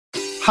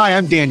Hi,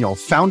 I'm Daniel,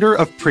 founder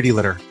of Pretty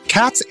Litter.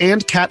 Cats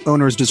and cat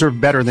owners deserve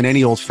better than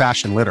any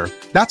old-fashioned litter.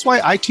 That's why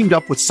I teamed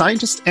up with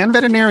scientists and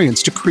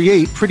veterinarians to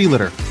create Pretty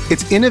Litter.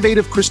 Its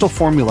innovative crystal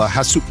formula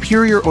has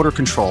superior odor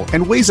control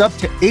and weighs up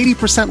to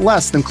 80%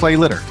 less than clay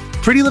litter.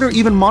 Pretty Litter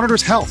even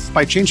monitors health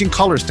by changing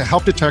colors to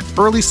help detect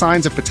early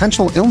signs of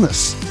potential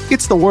illness.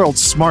 It's the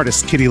world's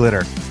smartest kitty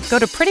litter. Go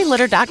to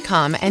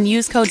prettylitter.com and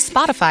use code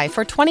SPOTIFY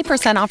for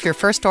 20% off your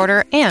first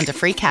order and a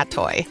free cat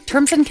toy.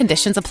 Terms and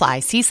conditions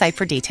apply. See site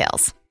for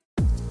details.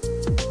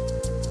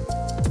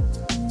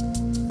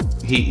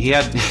 He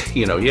had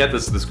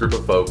this group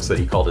of folks that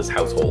he called his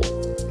household,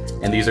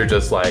 and these are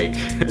just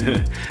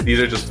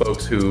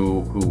folks who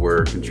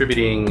were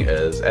contributing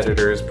as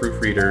editors,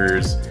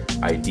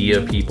 proofreaders, idea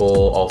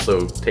people,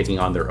 also taking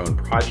on their own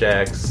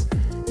projects.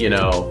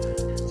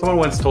 Someone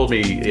once told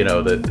me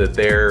that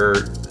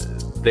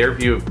their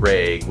view of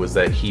Greg was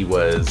that he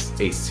was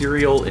a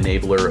serial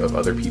enabler of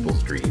other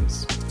people's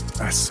dreams.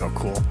 That's so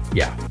cool.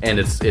 Yeah, and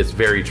it's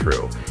very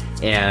true.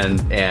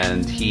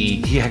 And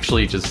he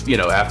actually just,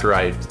 after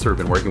I sort of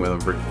been working with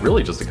him for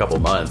really just a couple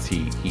months,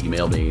 he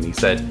emailed me and he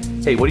said,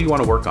 "Hey, what do you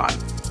want to work on?"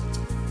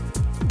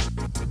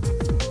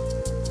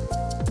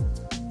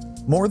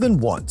 More than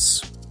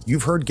once,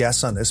 you've heard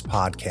guests on this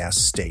podcast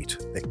state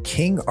that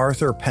King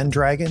Arthur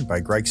Pendragon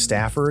by Greg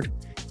Stafford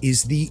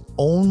is the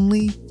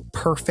only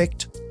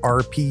perfect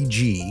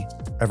RPG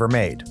ever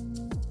made.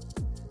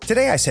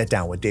 Today, I sat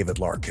down with David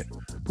Larkin,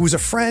 who is a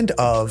friend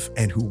of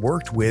and who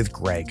worked with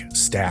Greg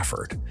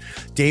Stafford.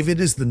 David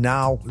is the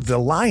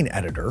line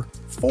editor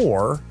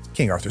for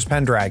King Arthur's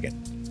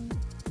Pendragon.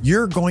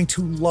 You're going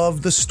to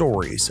love the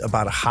stories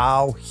about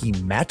how he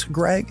met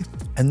Greg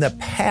and the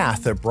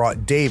path that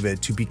brought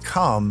David to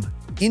become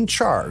in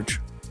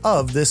charge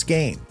of this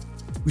game.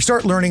 We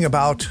start learning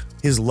about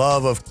his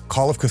love of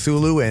Call of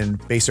Cthulhu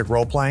and basic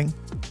role-playing,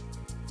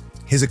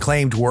 his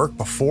acclaimed work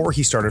before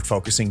he started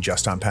focusing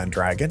just on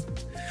Pendragon,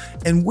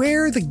 and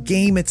where the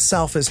game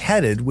itself is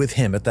headed with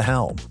him at the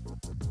helm.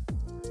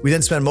 We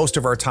then spend most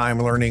of our time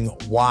learning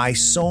why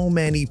so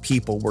many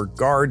people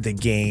regard the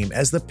game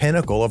as the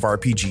pinnacle of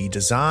RPG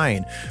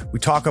design. We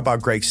talk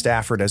about Greg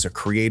Stafford as a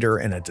creator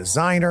and a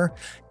designer,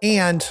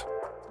 and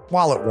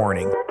wallet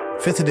warning,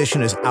 5th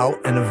edition is out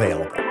and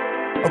available.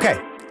 Okay,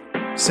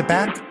 sit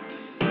back,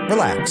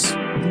 relax,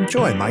 and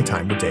enjoy my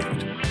time with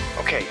David.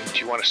 Okay, do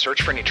you want to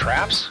search for any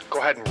traps? Go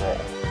ahead and roll.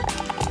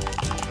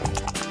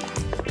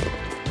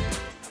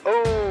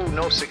 Oh,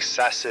 no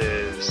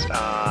successes.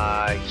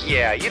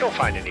 Yeah, you don't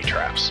find any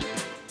traps.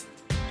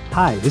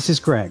 Hi, this is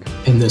Greg.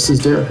 And this is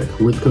Derek.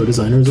 We're the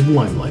co-designers of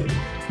Limelight.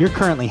 You're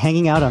currently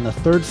hanging out on the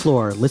 3rd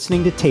floor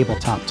listening to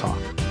Tabletop Talk.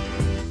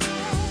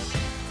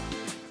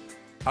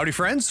 Howdy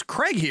friends,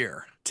 Craig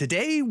here.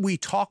 Today we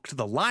talk to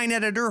the line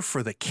editor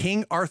for the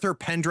King Arthur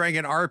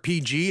Pendragon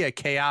RPG at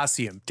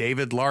Chaosium,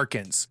 David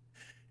Larkins.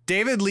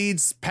 David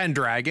leads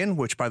Pendragon,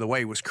 which, by the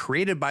way, was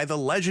created by the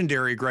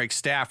legendary Greg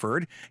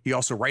Stafford. He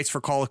also writes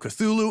for Call of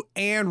Cthulhu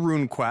and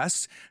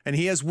RuneQuest, and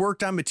he has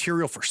worked on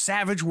material for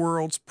Savage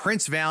Worlds,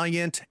 Prince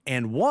Valiant,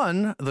 and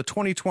won the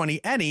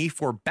 2020 ENnie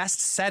for Best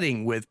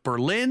Setting with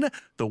Berlin,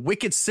 the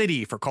Wicked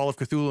City for Call of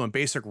Cthulhu and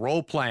basic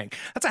role-playing.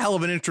 That's a hell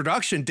of an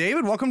introduction.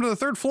 David, welcome to the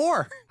 3rd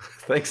floor.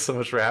 Thanks so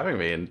much for having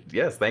me, and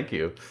yes, thank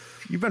you.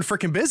 You've been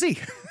freaking busy.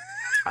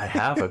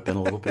 I've been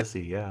a little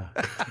busy, yeah.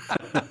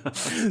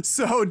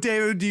 So,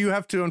 David, you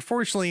have to,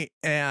 unfortunately,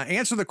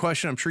 answer the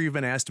question I'm sure you've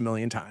been asked a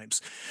million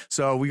times.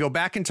 So we go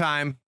back in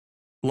time,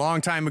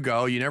 long time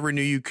ago. You never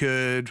knew you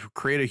could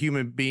create a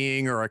human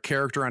being or a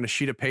character on a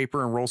sheet of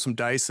paper and roll some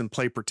dice and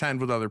play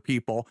pretend with other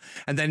people.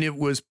 And then it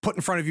was put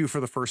in front of you for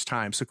the first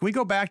time. So can we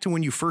go back to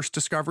when you first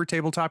discovered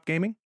tabletop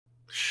gaming?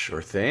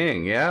 Sure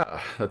thing.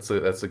 Yeah, that's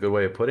a good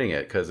way of putting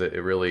it, because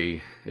it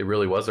really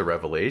was a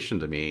revelation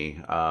to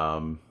me.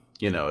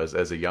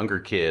 As a younger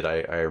kid,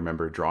 I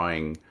remember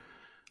drawing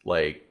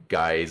like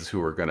guys who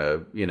were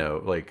gonna,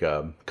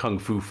 kung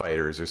fu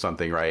fighters or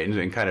something, right?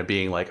 And kind of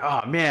being like,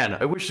 oh man,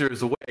 I wish there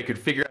was a way I could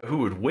figure out who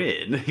would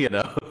win,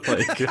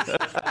 like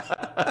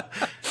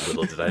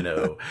little did I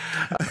know.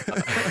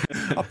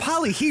 A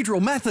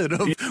polyhedral method of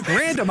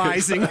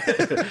randomizing.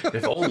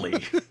 If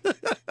only.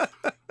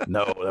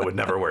 No, that would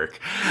never work.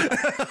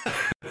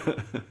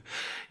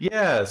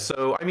 Yeah,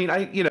 so I mean,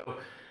 I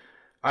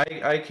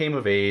came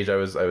of age. I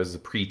was a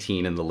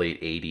preteen in the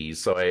late 80s,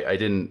 so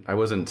I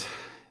wasn't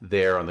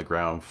there on the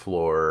ground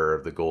floor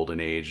of the golden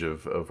age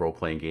of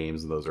role-playing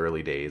games in those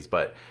early days,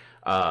 but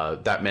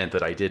that meant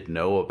that I did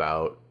know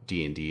about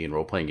D&D and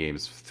role-playing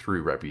games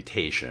through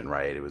reputation,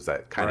 right? It was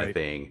that kind of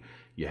thing.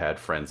 You had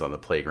friends on the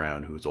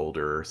playground whose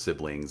older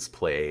siblings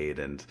played,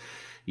 and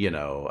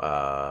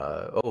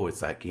it's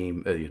that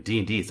game,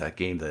 D&D is that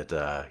game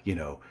that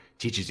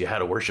teaches you how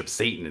to worship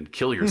Satan and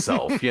kill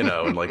yourself,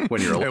 and like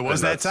when you're 11, it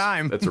was that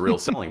time. That's a real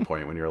selling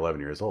point when you're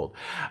 11 years old.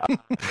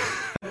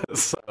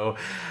 So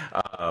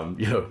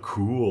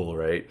Cool,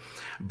 right?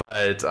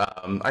 But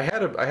I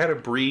had a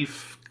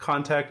brief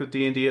contact with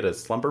D&D at a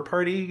slumber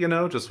party,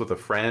 just with a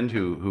friend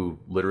who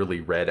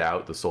literally read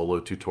out the solo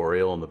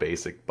tutorial and the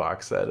basic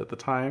box set at the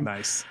time.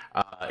 Nice.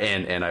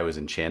 And I was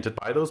enchanted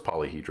by those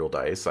polyhedral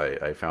dice.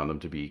 I found them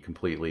to be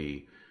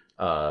completely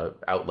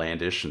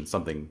outlandish and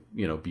something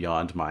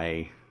beyond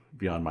my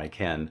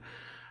ken.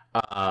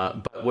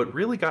 But what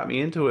really got me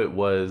into it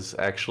was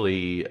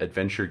actually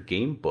adventure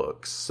game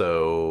books.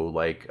 So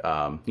like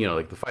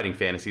the Fighting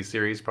Fantasy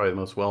series, probably the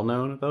most well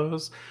known of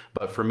those.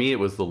 But for me, it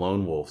was the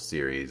Lone Wolf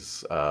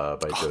series by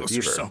Joe those Deaver.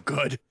 are so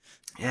good.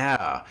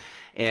 Yeah.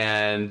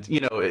 And,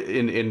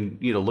 in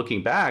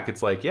looking back,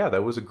 it's like, yeah,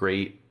 that was a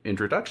great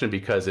introduction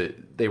because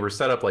they were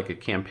set up like a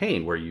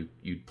campaign where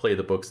you'd play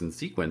the books in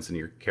sequence and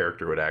your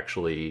character would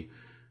actually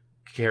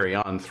carry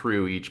on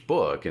through each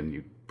book and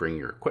you'd bring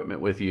your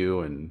equipment with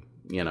you and,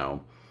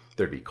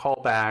 there'd be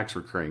callbacks,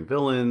 recurring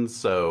villains.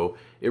 So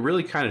it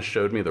really kind of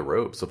showed me the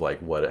ropes of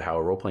like how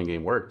a role-playing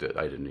game worked.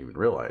 I didn't even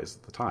realize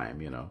at the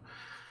time,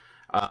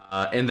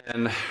 and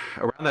then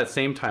around that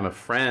same time, a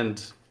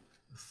friend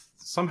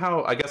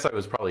somehow, I guess I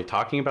was probably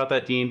talking about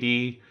that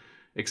D&D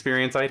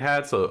experience I'd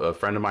had. So a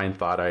friend of mine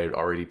thought I had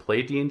already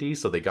played D&D.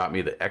 So they got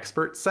me the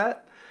expert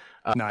set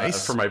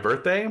Nice. For my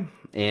birthday.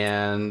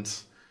 And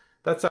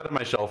that sat on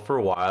my shelf for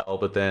a while,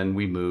 but then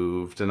we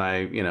moved and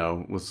I,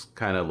 was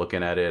kind of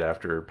looking at it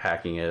after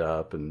packing it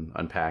up and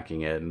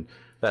unpacking it. And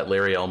that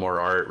Larry Elmore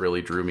art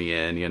really drew me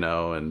in,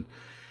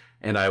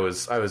 and I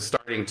was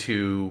starting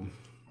to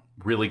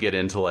really get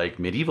into like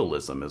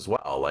medievalism as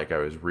well. Like I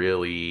was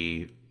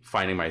really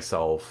finding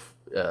myself,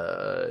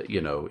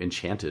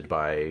 enchanted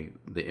by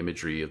the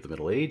imagery of the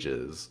Middle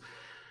Ages,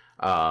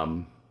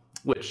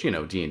 which,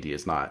 D&D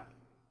is not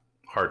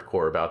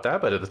hardcore about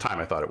that, but at the time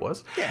I thought it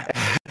was. Yeah.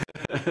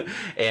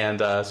 And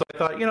so I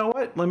thought,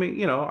 what? Let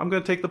me, I'm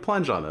going to take the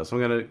plunge on this. I'm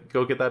going to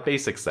go get that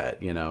basic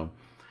set,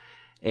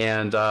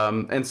 And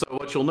so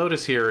what you'll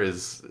notice here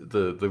is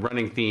the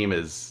running theme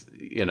is,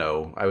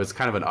 I was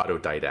kind of an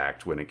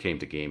autodidact when it came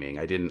to gaming.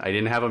 I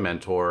didn't have a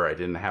mentor. I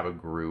didn't have a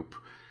group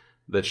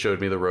that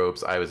showed me the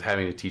ropes. I was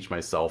having to teach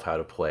myself how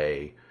to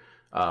play.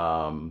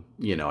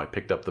 I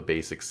picked up the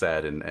basic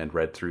set and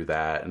read through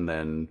that, and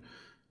then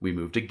we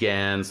moved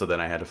again. So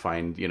then I had to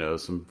find,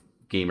 some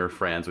gamer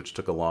friends, which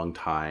took a long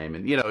time.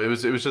 And, it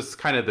was just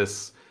kind of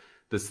this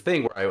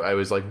thing where I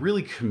was like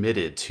really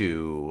committed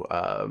to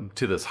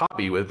this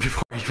hobby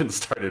before I even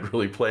started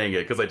really playing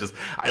it. Cause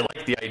I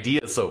like the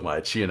idea so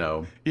much,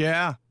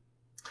 Yeah.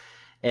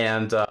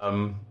 And,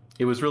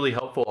 it was really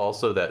helpful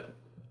also that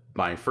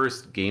my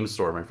first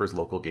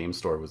local game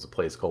store was a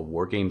place called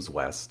War Games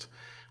West,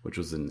 which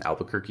was in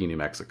Albuquerque, New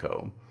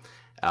Mexico.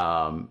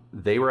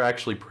 They were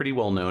actually pretty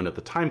well known at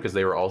the time because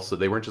they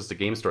weren't just a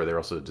game store, they were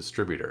also a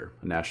distributor,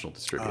 a national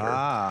distributor.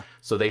 Ah.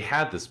 So they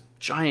had this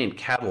giant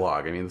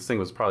catalog. I mean, this thing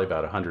was probably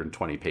about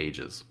 120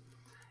 pages.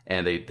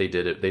 And they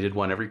did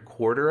one every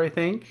quarter, I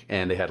think,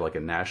 and they had like a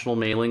national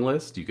mailing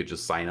list. You could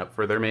just sign up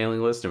for their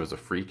mailing list. It was a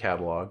free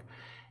catalog,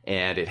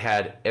 and it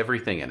had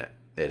everything in it.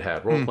 It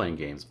had role-playing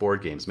games,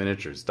 board games,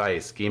 miniatures,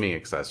 dice, gaming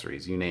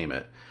accessories, you name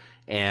it.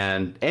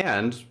 And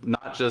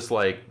not just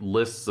like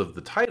lists of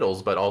the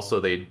titles, but also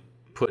they'd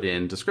put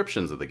in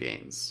descriptions of the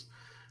games.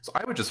 So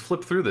I would just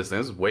flip through this thing.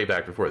 This is way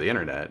back before the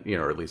internet,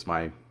 or at least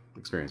my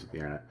experience with the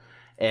internet.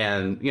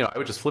 And, I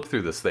would just flip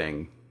through this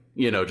thing,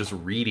 just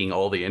reading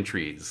all the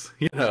entries,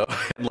 and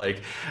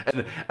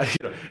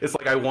it's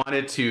like I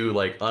wanted to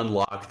like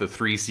unlock the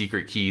 3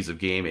 secret keys of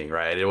gaming,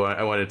 right?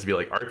 I wanted it to be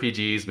like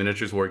RPGs,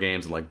 miniatures, war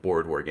games, and like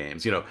board war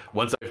games.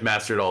 Once I've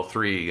mastered all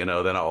 3,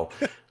 then I'll,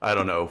 I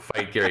don't know,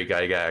 fight Gary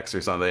Gygax or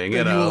something.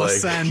 Then you will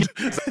ascend.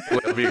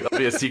 Exactly, I'll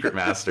be a secret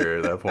master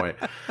at that point.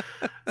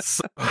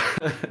 So,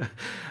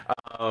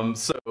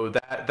 so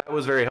that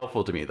was very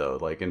helpful to me though,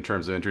 like in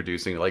terms of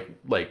introducing like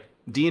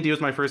D&D was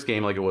my first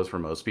game, like it was for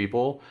most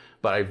people,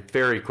 but I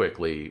very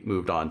quickly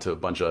moved on to a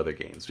bunch of other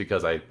games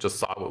because I just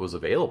saw what was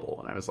available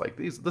and I was like,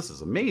 this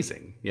is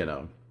amazing,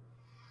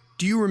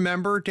 Do you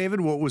remember,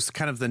 David, what was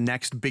kind of the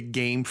next big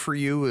game for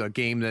you? A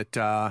game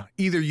that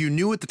either you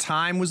knew at the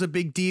time was a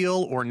big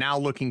deal, or now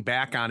looking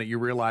back on it, you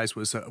realize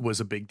was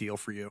a big deal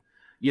for you?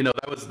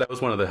 That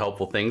was one of the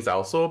helpful things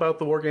also about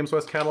the War Games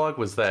West catalog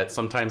was that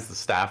sometimes the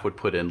staff would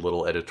put in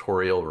little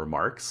editorial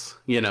remarks,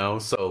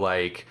 so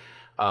like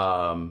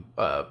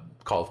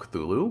Call of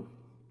Cthulhu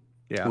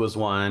was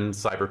one,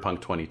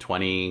 Cyberpunk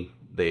 2020,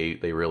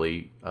 they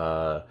really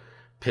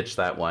pitched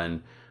that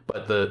one.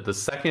 But the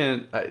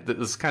second,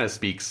 this kind of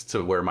speaks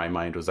to where my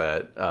mind was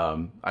at.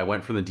 I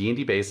went from the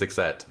D&D basic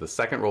set to the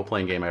second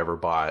role-playing game I ever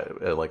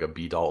bought at like a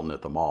B. Dalton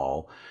at the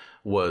mall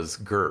was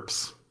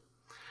GURPS.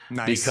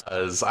 Nice.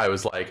 Because I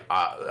was like,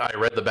 I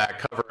read the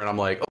back cover and I'm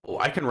like, oh,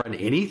 I can run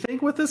anything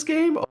with this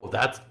game?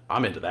 Oh,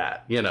 I'm into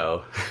that,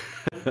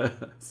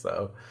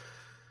 So,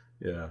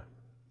 yeah.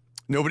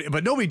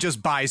 Nobody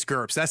just buys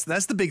GURPS.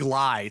 That's the big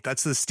lie.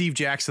 That's the Steve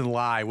Jackson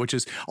lie, which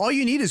is all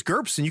you need is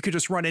GURPS and you could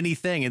just run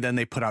anything. And then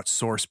they put out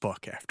source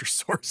book after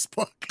source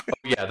book.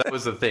 Yeah, that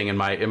was the thing. In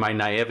my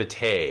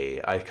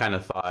naivete, I kind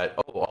of thought,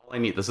 oh, all I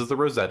need, this is the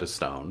Rosetta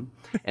Stone,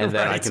 and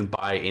then I can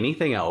buy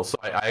anything else. So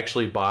I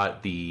actually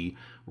bought the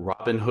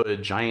Robin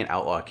Hood Giant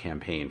Outlaw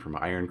campaign from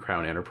Iron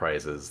Crown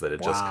Enterprises that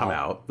had just come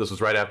out. This was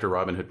right after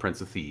Robin Hood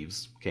Prince of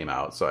Thieves came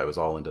out, so I was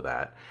all into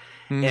that.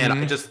 And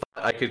I just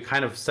thought I could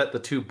kind of set the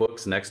two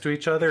books next to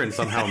each other and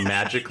somehow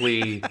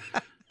magically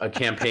a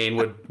campaign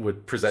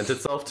would present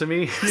itself to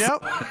me.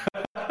 Yep.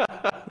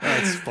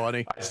 That's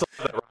funny. I still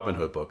have that Robin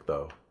Hood book,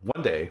 though.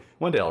 One day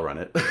I'll run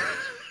it.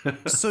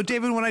 So,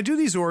 David, when I do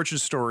these origin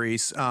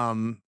stories,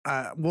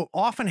 what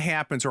often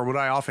happens, or what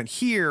I often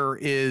hear,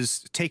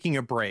 is taking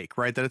a break,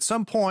 right? That at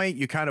some point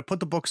you kind of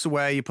put the books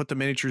away, you put the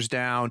miniatures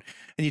down,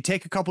 and you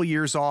take a couple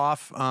years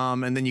off,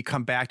 and then you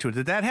come back to it.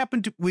 Did that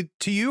happen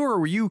to you, or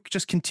were you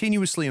just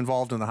continuously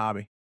involved in the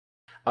hobby?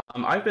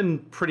 I've been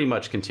pretty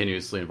much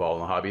continuously involved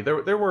in the hobby.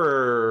 There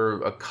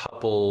were a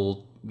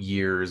couple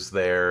years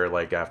there,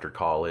 like after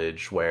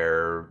college,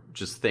 where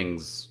just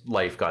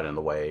life got in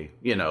the way,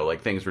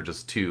 like things were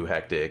just too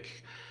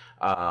hectic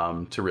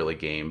to really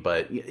game.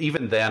 But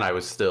even then I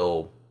was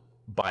still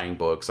buying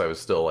books. I was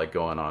still like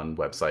going on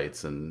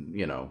websites and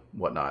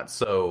whatnot.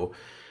 So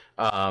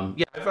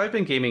I've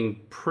been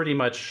gaming pretty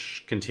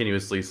much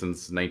continuously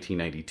since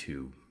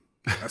 1992.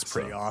 That's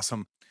pretty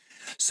awesome.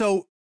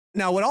 So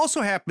now, what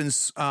also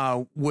happens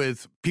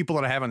with people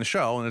that I have on the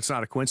show, and it's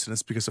not a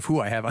coincidence because of who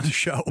I have on the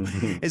show,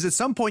 is at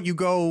some point you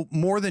go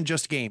more than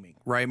just gaming,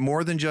 right?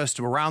 More than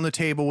just around the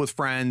table with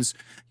friends.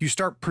 You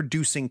start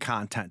producing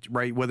content,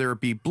 right? Whether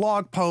it be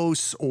blog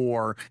posts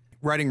or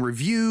writing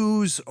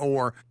reviews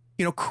or,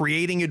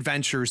 creating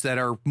adventures that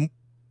are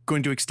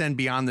going to extend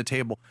beyond the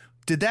table.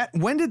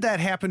 When did that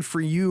happen for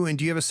you? And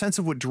do you have a sense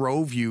of what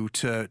drove you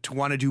to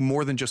want to do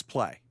more than just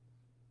play?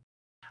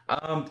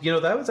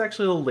 That was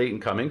actually a little late in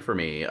coming for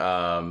me.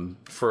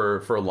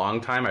 For a long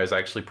time, I was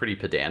actually pretty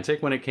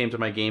pedantic when it came to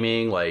my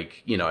gaming.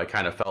 Like, I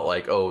kind of felt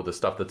like, oh, the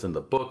stuff that's in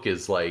the book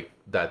is like,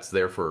 that's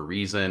there for a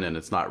reason. And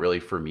it's not really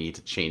for me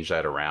to change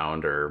that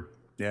around or,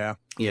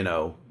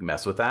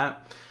 mess with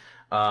that.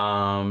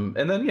 And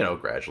then,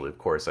 gradually, of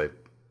course, I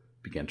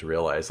began to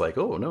realize like,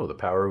 oh no, the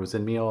power was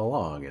in me all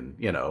along, and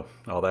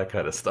all that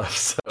kind of stuff.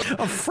 So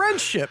a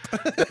friendship.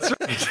 That's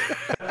right.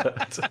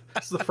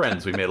 It's the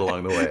friends we made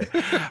along the way.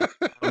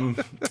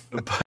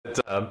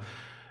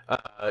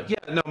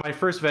 My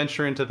first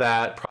venture into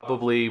that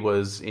probably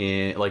was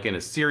in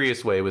a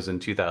serious way was in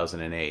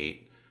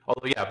 2008.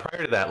 Although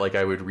prior to that, like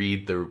I would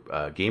read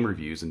the game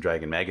reviews in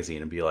Dragon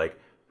Magazine and be like,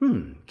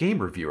 game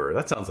reviewer,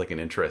 that sounds like an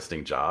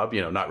interesting job,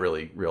 not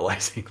really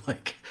realizing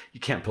like you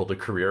can't build a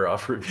career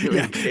off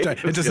reviewing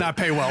games. It does not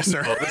pay well,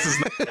 sir. Well, this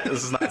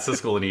is not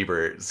Siskel and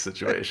Ebert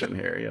situation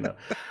here,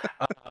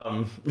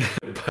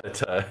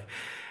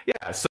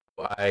 so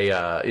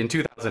I in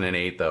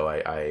 2008 though,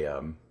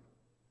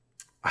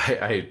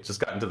 I just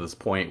gotten to this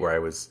point where I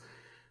was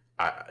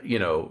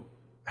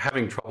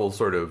having trouble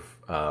sort of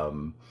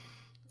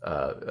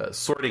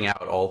sorting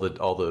out all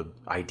the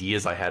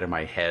ideas I had in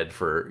my head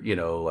for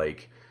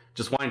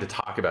just wanting to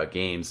talk about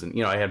games.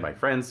 And I had my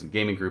friends and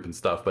gaming group and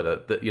stuff,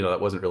 but that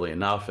wasn't really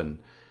enough.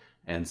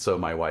 And so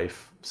my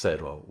wife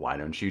said, well, why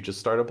don't you just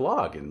start a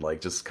blog and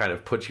like just kind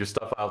of put your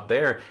stuff out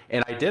there?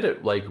 And I did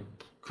it like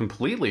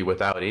completely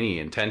without any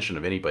intention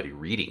of anybody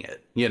reading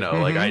it.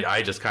 Like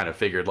I just kind of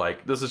figured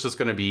like this is just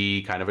going to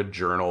be kind of a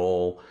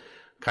journal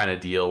kind of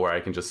deal where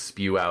I can just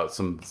spew out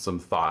some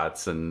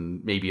thoughts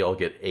and maybe I'll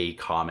get a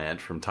comment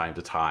from time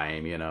to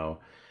time,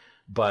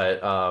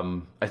 But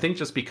I think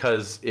just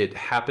because it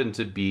happened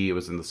to be, it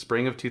was in the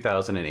spring of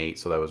 2008,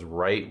 so that was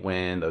right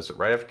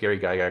after Gary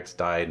Gygax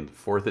died and the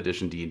 4th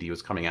edition D&D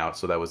was coming out,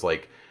 so that was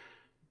like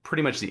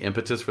pretty much the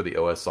impetus for the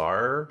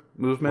OSR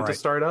movement to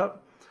start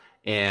up.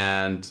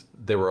 And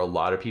there were a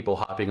lot of people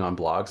hopping on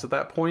blogs at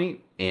that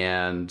point,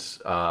 and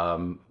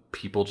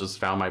people just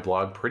found my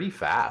blog pretty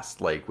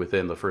fast. Like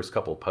within the first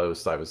couple of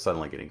posts, I was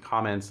suddenly getting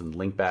comments and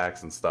link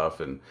backs and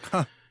stuff, and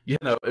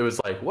it was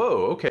like,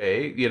 whoa,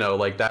 okay.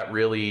 Like that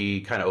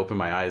really kind of opened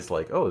my eyes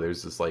like, oh,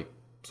 there's this like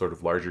sort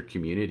of larger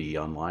community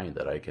online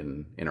that I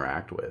can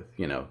interact with,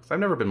 'cause I've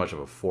never been much of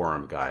a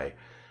forum guy.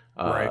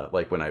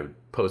 Like when I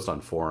would post on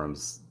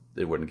forums,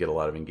 it wouldn't get a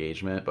lot of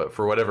engagement, but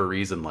for whatever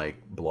reason, like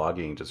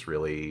blogging just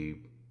really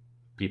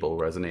people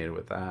resonated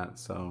with that.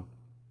 So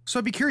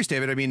I'd be curious,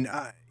 David. I mean,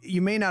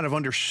 you may not have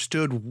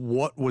understood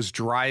what was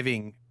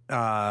driving,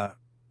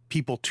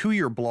 people to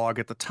your blog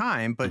at the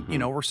time, but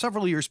we're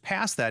several years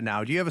past that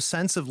now. Do you have a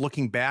sense of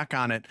looking back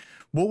on it?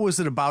 What was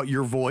it about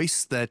your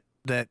voice that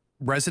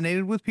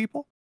resonated with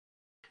people?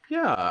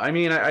 Yeah, I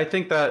mean, I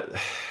think that,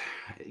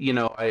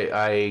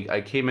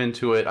 I came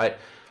into it.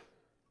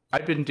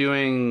 I've been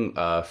doing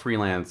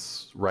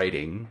freelance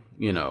writing,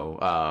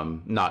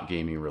 not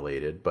gaming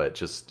related, but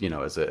just,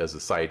 as a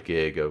side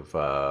gig of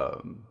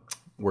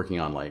working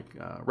on like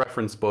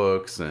reference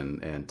books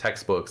and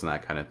textbooks and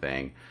that kind of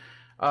thing.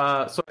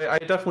 So I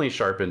definitely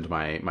sharpened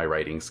my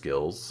writing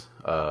skills,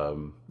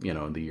 in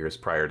the years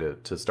prior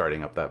to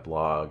starting up that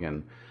blog.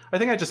 And I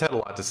think I just had a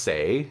lot to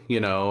say,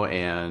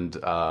 and,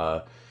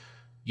 I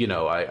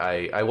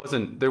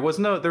wasn't, there was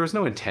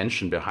no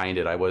intention behind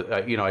it. I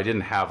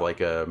didn't have like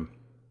some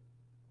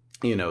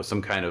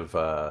kind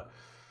of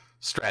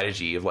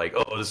strategy of like,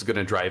 oh, this is going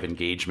to drive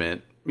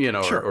engagement,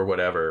 Sure. or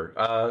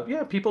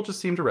whatever. People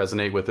just seemed to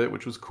resonate with it,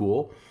 which was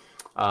cool.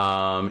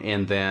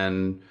 And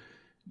then,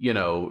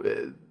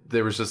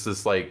 there was just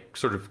this like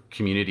sort of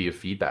community of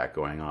feedback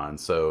going on.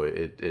 So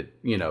it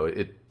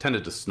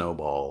tended to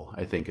snowball,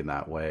 I think, in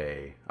that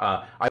way.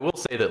 I will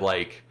say that,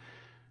 like,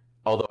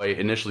 although I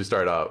initially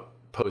started out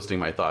posting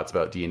my thoughts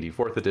about D&D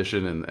 4th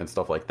edition and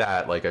stuff like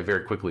that, like, I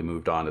very quickly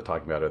moved on to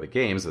talking about other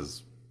games,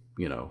 as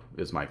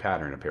is my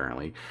pattern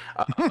apparently.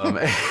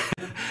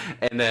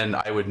 And then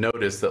I would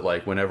notice that,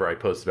 like, whenever I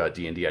post about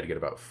D&D, I'd get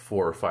about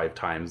 4 or 5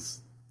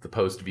 times the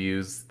post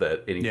views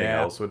that anything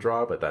else would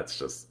draw, but that's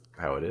just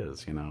how it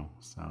is,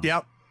 so.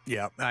 Yep.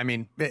 I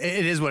mean,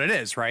 it is what it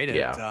is, right?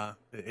 Yeah.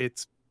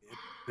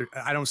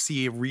 I don't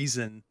see a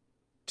reason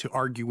to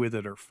argue with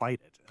it or fight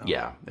it.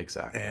 Yeah,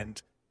 exactly.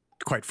 And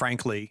quite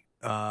frankly,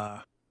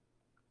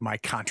 my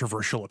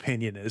controversial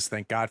opinion is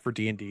thank God for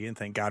D&D and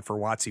thank God for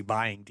WotC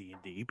buying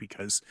D&D,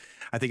 because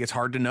I think it's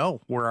hard to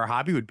know where our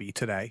hobby would be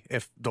today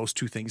if those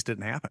two things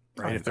didn't happen,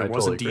 right? If there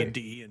wasn't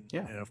D&D and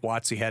if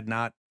WotC had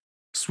not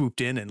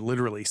swooped in and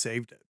literally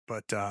saved it.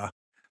 But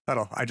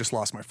I just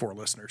lost my 4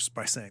 listeners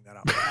by saying that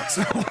out loud.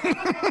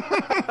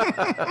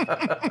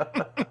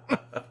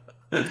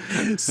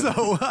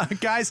 So,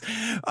 guys,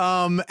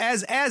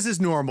 as is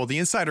normal, the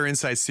Insider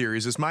Insight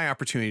series is my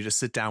opportunity to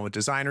sit down with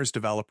designers,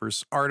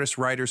 developers, artists,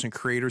 writers, and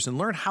creators and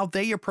learn how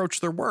they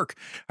approach their work.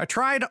 I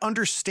try to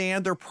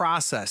understand their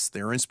process,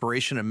 their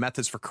inspiration, and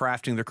methods for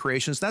crafting their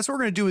creations. That's what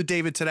we're going to do with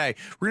David today.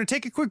 We're going to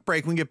take a quick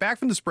break. When we get back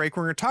from this break,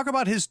 we're going to talk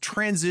about his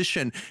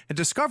transition and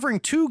discovering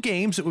 2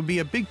 games that would be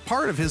a big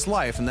part of his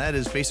life, and that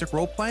is Basic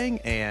Role Playing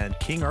and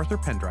King Arthur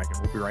Pendragon.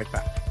 We'll be right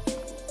back.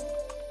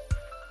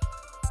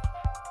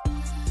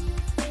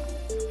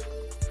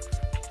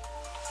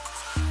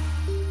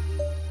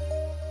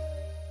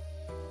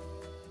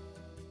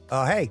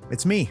 Hey,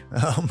 it's me.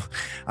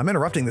 I'm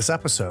interrupting this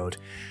episode,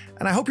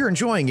 and I hope you're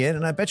enjoying it,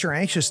 and I bet you're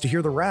anxious to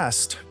hear the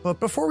rest. But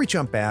before we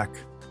jump back,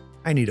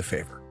 I need a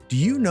favor. Do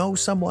you know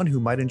someone who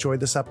might enjoy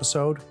this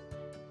episode?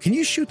 Can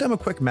you shoot them a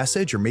quick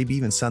message or maybe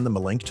even send them a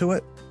link to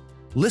it?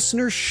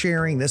 Listeners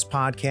sharing this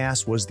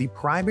podcast was the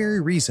primary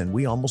reason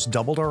we almost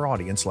doubled our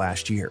audience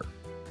last year.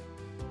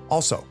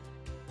 Also,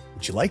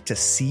 would you like to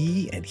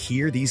see and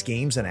hear these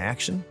games in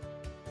action?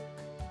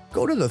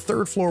 Go to the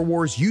Third Floor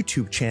Wars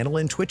YouTube channel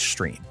and Twitch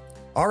stream.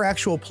 Our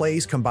actual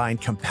plays combine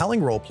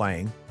compelling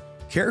role-playing,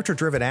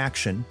 character-driven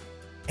action,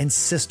 and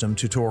system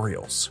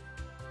tutorials.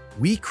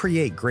 We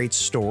create great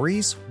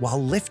stories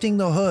while lifting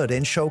the hood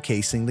and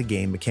showcasing the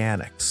game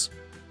mechanics.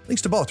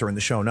 Links to both are in the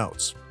show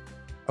notes.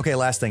 Okay,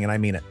 last thing, and I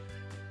mean it.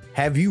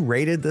 Have you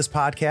rated this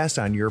podcast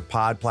on your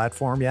pod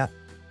platform yet?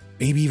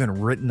 Maybe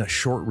even written a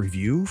short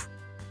review?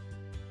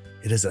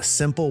 It is a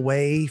simple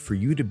way for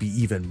you to be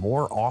even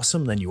more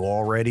awesome than you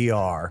already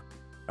are.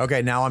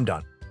 Okay, now I'm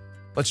done.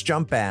 Let's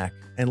jump back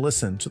and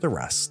listen to the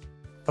rest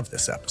of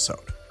this episode.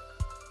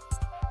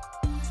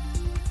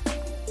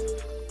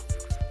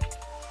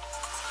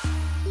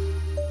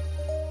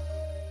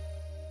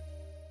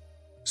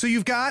 So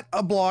you've got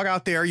a blog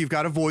out there, you've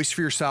got a voice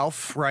for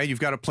yourself, right? You've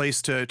got a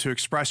place to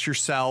express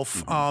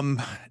yourself.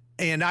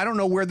 And I don't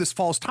know where this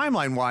falls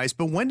timeline wise,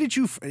 but when did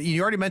you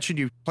already mentioned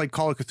you played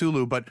Call of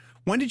Cthulhu, but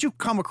when did you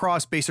come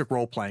across Basic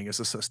Role Playing as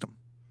a system?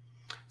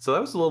 So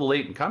that was a little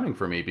late in coming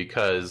for me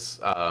because,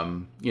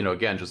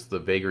 again, just the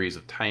vagaries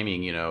of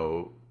timing,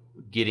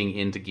 getting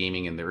into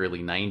gaming in the early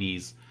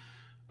 90s,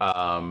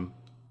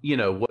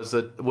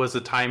 was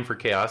a time for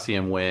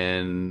Chaosium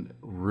when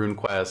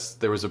RuneQuest,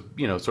 there was a,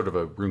 sort of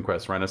a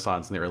RuneQuest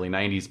renaissance in the early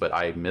 90s, but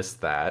I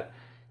missed that.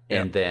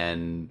 Yeah. And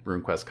then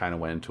RuneQuest kind of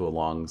went into a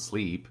long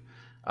sleep.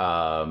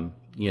 Stormbringer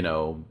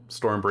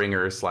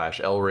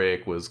 /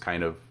 Elric was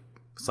kind of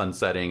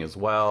sunsetting as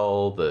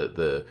well.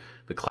 The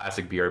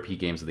classic BRP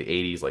games of the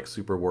 80s like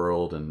Super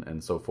World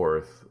and so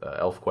forth,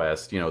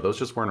 ElfQuest, those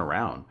just weren't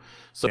around.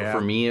 So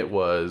for me, it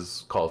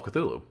was Call of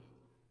Cthulhu.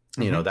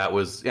 That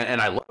was,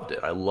 and I loved it.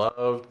 I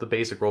loved the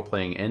basic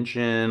role-playing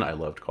engine. I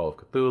loved Call of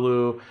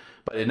Cthulhu,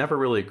 but it never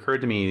really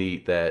occurred to me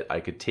that I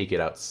could take it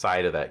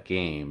outside of that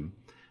game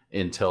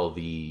until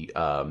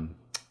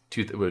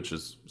which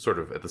is sort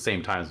of at the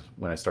same time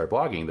when I started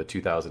blogging, the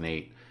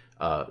 2008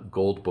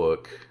 Gold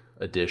Book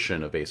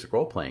edition of basic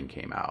role-playing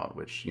came out,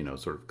 which,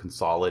 sort of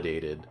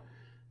consolidated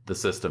the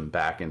system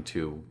back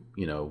into,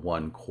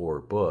 one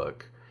core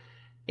book.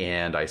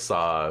 And I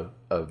saw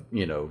a,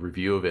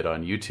 review of it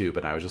on YouTube,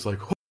 and I was just like,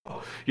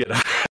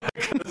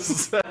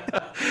 because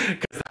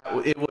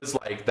it was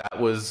like, that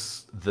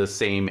was the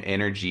same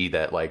energy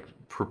that like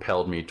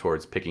propelled me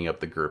towards picking up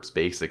the GURPS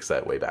Basic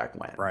set way back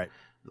when. Right.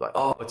 Like,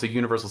 oh, it's a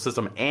universal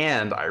system,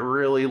 and I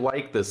really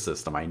like this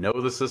system. I know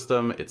the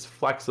system. It's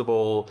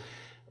flexible.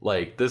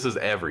 Like, this is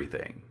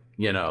everything,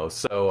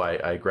 So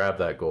I grabbed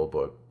that gold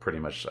book pretty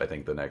much, I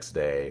think, the next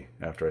day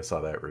after I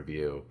saw that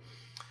review.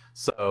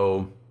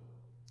 So,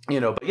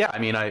 but yeah, I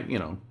mean,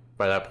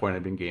 by that point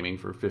I'd been gaming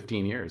for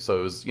 15 years. So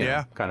it was,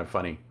 kind of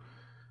funny.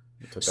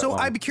 So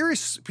I'd be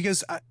curious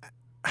because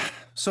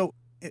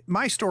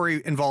my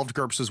story involved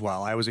GURPS as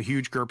well. I was a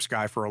huge GURPS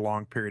guy for a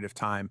long period of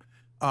time,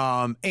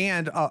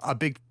 and a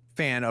big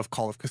fan of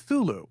Call of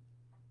Cthulhu.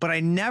 But I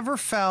never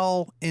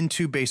fell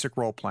into basic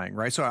role playing,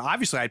 right? So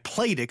obviously I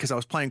played it because I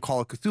was playing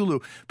Call of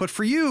Cthulhu. But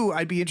for you,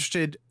 I'd be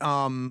interested,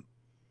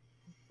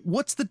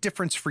 what's the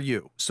difference for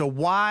you? So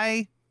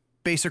why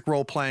basic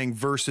role playing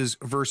versus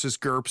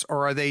GURPS,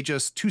 or are they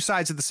just two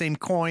sides of the same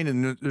coin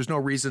and there's no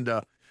reason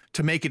to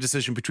make a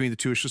decision between the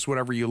two? It's just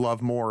whatever you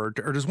love more,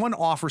 or does one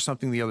offer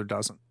something the other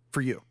doesn't for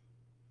you?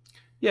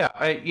 Yeah,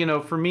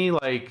 for me,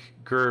 like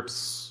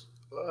GURPS,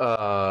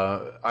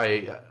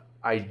 I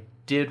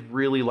did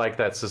really like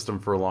that system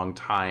for a long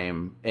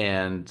time,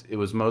 and it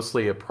was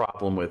mostly a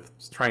problem with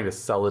trying to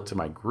sell it to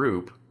my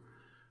group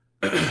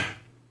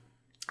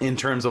in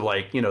terms of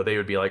like, they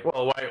would be like,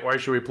 well, why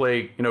should we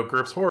play,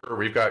 GURPS Horror?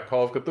 We've got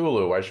Call of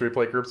Cthulhu. Why should we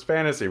play GURPS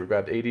Fantasy? We've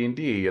got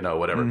AD&D,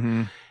 whatever.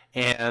 Mm-hmm.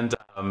 And so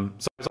I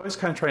was always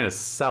kind of trying to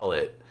sell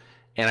it,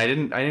 and I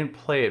didn't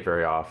play it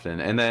very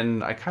often. And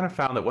then I kind of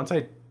found that once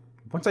I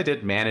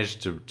did manage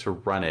to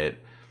run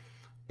it,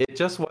 it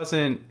just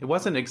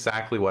wasn't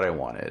exactly what I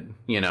wanted.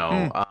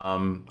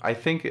 I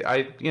think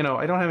I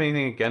don't have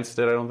anything against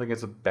it. I don't think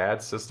it's a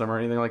bad system or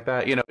anything like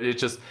that. It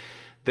just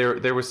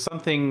there was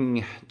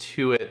something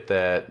to it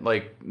that,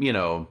 like,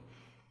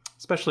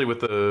 especially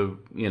with the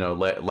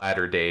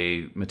latter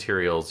day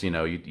materials,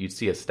 you'd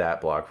see a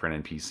stat block for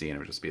an NPC and it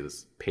would just be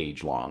this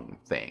page long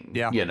thing.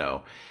 Yeah.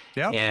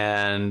 Yeah.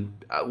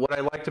 And what I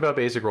liked about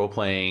basic role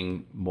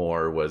playing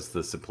more was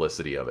the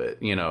simplicity of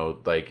it.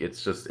 Like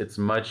it's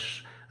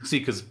much. See,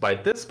 because by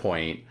this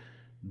point,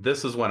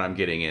 this is when I'm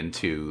getting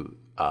into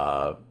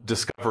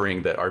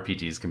discovering that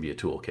RPGs can be a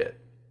toolkit,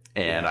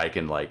 and I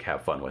can like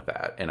have fun with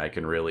that, and I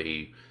can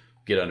really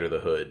get under the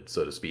hood,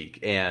 so to speak.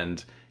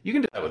 And you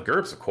can do that with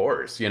GURPS, of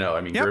course.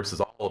 GURPS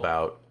is all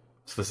about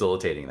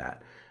facilitating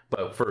that.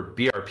 But for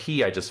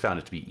BRP, I just found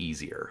it to be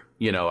easier.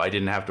 I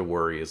didn't have to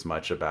worry as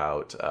much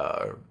about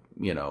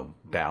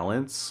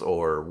balance,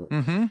 or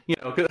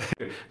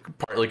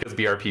partly because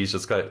BRP's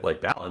just got like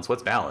balance.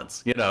 What's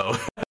balance?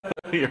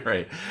 You're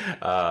right.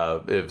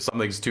 If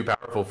something's too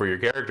powerful for your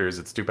characters,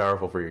 it's too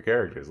powerful for your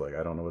characters. Like,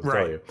 I don't know what to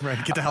tell you.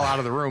 Right. Get the hell out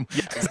of the room.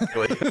 Yeah,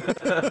 exactly.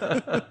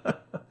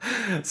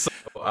 So,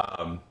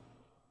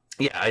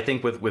 I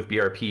think with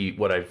BRP,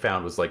 what I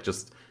found was like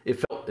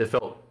it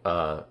felt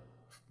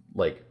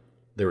like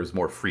there was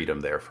more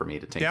freedom there for me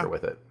to tinker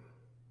with it.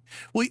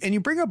 Well, and you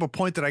bring up a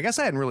point that I guess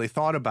I hadn't really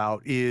thought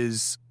about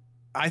is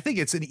I think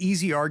it's an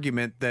easy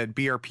argument that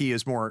BRP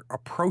is more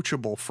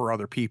approachable for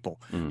other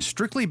people,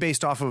 strictly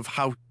based off of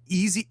how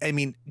easy. I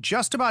mean,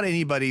 just about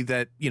anybody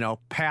that,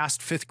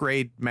 passed 5th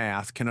grade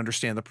math can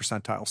understand the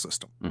percentile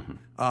system.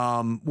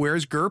 Mm-hmm.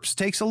 Whereas GURPS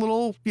takes a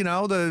little, the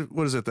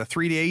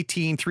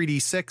 3D18,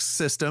 3D6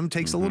 system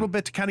takes a little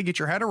bit to kind of get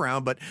your head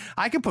around. But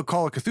I can put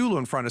Call of Cthulhu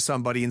in front of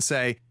somebody and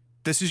say,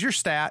 this is your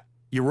stat.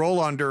 You roll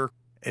under.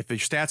 If your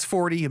stat's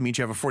 40, it means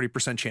you have a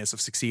 40% chance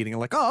of succeeding. And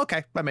like, oh,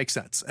 okay, that makes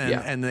sense.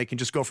 And they can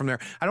just go from there.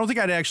 I don't think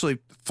I'd actually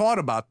thought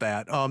about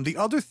that. The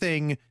other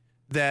thing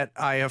that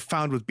I have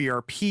found with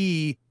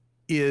BRP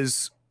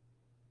is,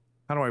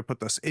 how do I put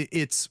this?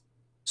 It's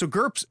so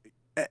GURPS,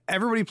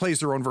 everybody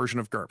plays their own version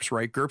of GURPS,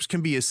 right? GURPS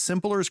can be as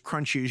simple or as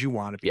crunchy as you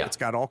want it. Yeah. It's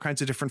got all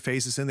kinds of different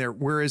phases in there.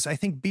 Whereas I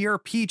think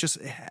BRP just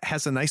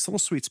has a nice little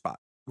sweet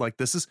spot. Like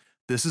this is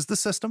the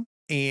system,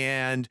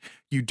 and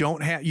you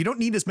don't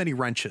need as many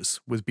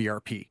wrenches with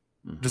BRP.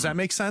 Mm-hmm. Does that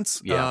make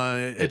sense? Yeah,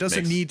 it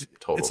doesn't need.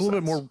 It's a little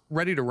bit more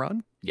ready to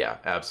run. Yeah,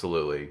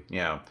 absolutely.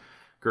 Yeah,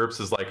 GURPS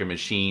is like a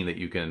machine that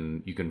you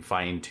can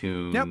fine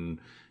tune. Yep.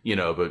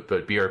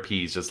 But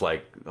BRP is just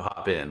like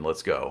hop in,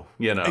 let's go.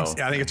 I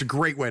think it's a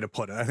great way to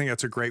put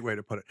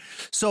it.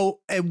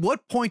 So, at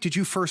what point did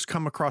you first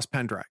come across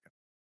Pendragon?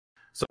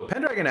 So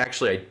Pendragon,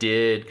 actually, I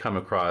did come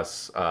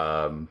across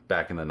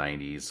back in the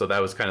 90s. So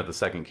that was kind of the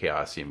second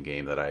Chaosium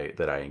game that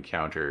I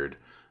encountered.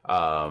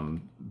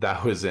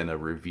 That was in a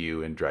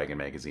review in Dragon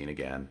Magazine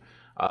again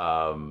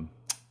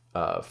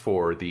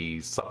for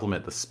the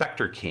supplement, The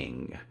Spectre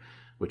King,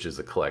 which is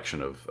a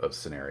collection of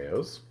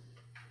scenarios.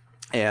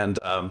 And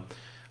I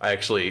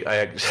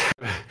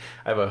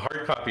have a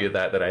hard copy of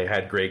that I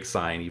had Greg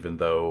sign, even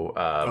though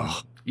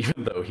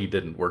he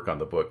didn't work on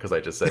the book, because I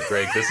just said,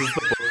 Greg, this is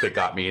the book that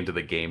got me into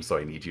the game, so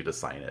I need you to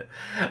sign it.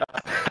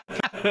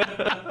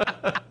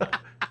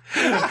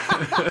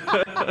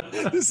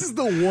 This is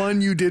the one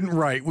you didn't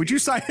write. Would you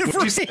sign it for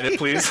me? Sign it,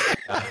 please?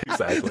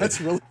 Exactly.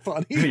 That's really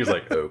funny. And he was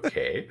like,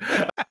 okay.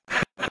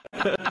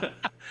 The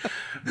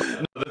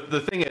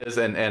thing is,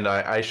 and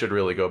I should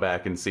really go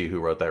back and see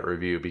who wrote that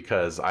review,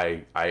 because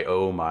I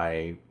owe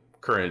my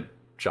current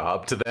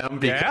job to them,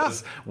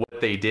 because what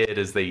they did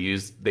is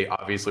they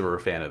obviously were a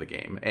fan of the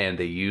game, and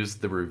they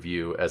used the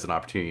review as an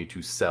opportunity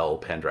to sell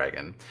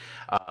Pendragon,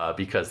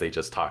 because they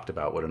just talked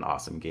about what an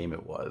awesome game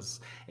it was,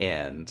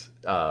 and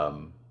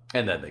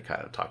then they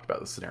kind of talked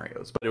about the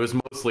scenarios, but it was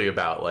mostly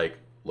about like,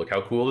 look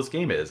how cool this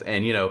game is.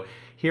 And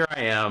here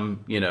I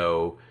am,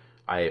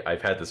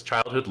 I've had this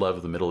childhood love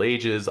of the Middle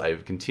Ages.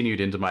 I've continued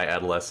into my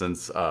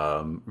adolescence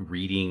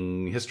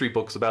reading history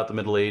books about the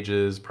Middle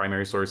Ages,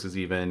 primary sources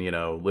even,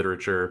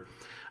 literature.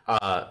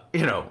 I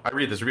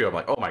read this review, I'm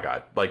like, oh my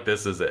God, like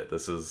this is it.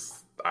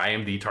 I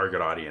am the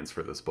target audience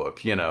for this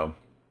book,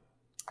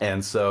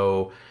 And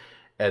so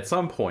at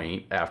some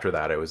point after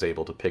that, I was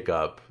able to pick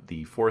up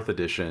the 4th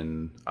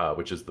edition,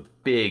 which is the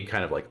big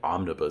kind of like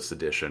omnibus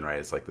edition, right?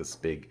 It's like this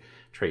big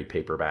trade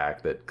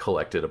paperback that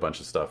collected a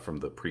bunch of stuff from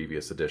the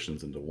previous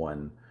editions into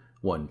one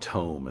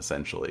tome,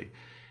 essentially,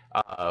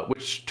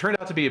 which turned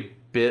out to be a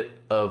bit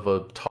of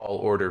a tall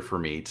order for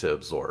me to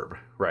absorb,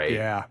 right?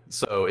 Yeah.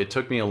 So it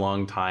took me a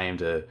long time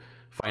to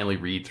finally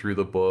read through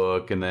the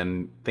book and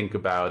then think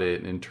about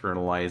it and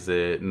internalize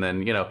it. And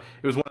then, it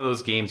was one of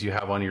those games you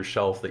have on your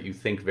shelf that you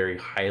think very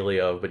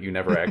highly of, but you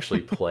never actually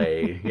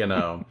play,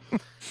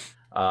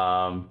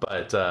 I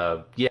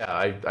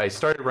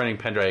started running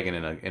Pendragon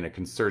in a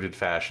concerted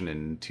fashion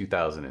in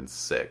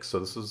 2006. So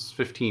this was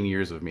 15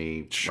 years of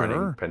me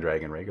running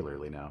Pendragon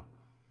regularly now.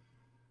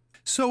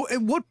 So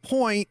at what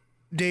point,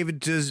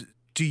 David,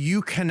 do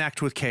you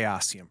connect with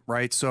Chaosium,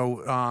 right?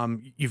 So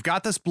you've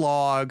got this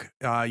blog.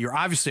 You're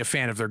obviously a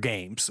fan of their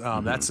games.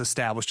 That's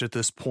established at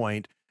this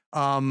point.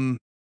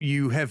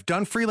 You have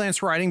done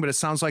freelance writing, but it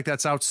sounds like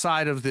that's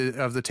outside of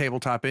the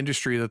tabletop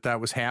industry that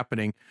was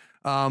happening.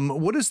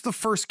 What is the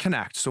first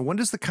connect? So when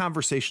does the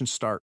conversation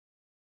start?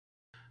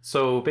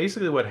 So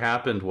basically what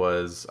happened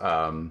was,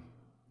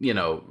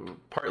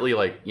 partly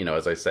like,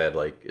 as I said,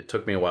 like it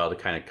took me a while to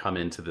kind of come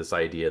into this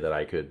idea that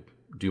I could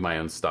do my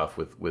own stuff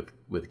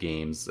with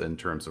games in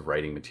terms of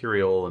writing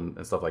material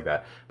and stuff like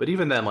that. But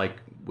even then, like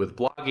with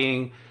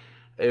blogging,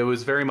 it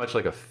was very much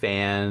like a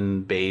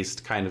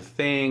fan-based kind of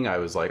thing. I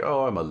was like,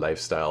 oh, I'm a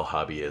lifestyle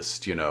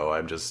hobbyist,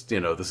 I'm just,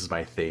 this is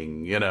my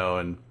thing,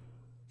 and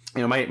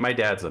my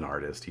dad's an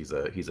artist. He's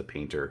a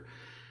painter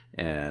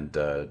and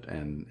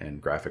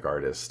graphic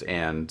artist.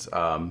 And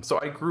so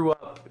I grew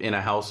up in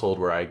a household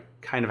where I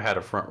kind of had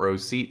a front row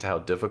seat to how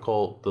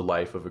difficult the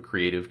life of a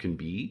creative can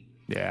be.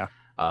 Yeah.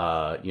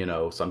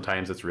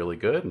 Sometimes it's really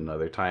good, and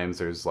other times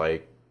there's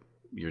like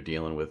you're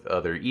dealing with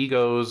other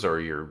egos, or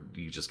you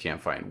just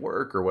can't find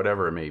work, or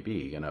whatever it may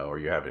be, or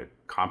you have to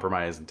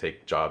compromise and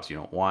take jobs you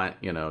don't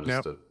want,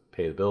 just to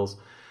pay the bills.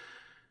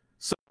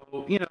 So,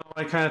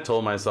 I kind of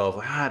told myself,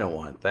 I don't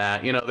want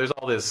that. There's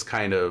all this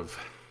kind of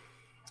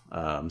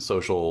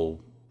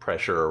social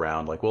pressure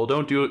around, like, well,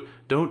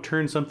 don't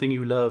turn something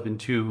you love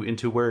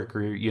into work,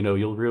 or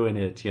you'll ruin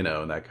it,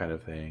 and that kind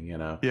of thing.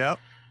 Yeah.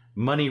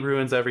 Money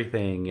ruins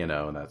everything,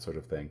 and that sort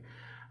of thing,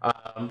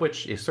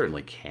 which it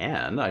certainly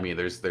can. I mean,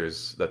 there's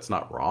that's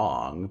not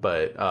wrong,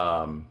 but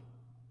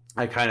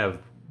I kind of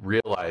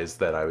realized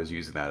that I was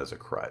using that as a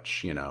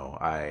crutch.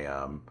 I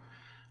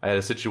had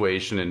a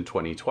situation in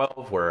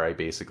 2012 where I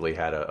basically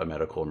had a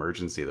medical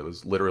emergency that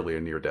was literally a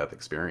near-death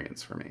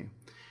experience for me,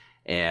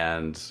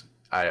 and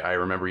I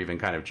remember even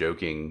kind of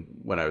joking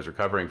when I was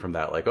recovering from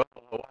that, like, oh,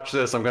 watch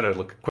this, I'm gonna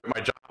quit my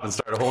job and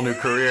start a whole new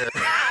career.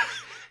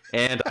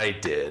 And I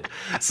did.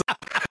 So,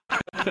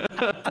 it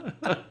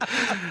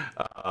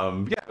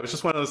was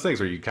just one of those things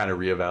where you kind of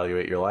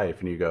reevaluate your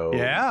life and you go,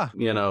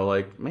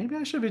 like, maybe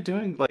I should be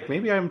doing, like,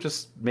 maybe I'm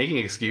just making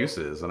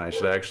excuses and I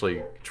should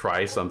actually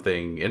try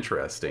something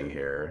interesting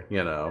here,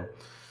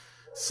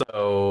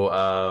 So,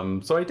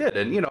 I did.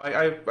 And,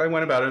 I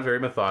went about it in a very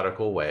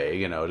methodical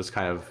way, just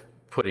kind of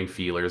putting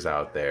feelers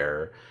out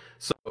there.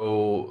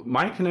 So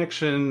my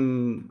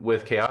connection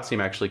with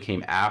Chaosium actually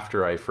came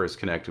after I first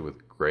connected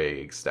with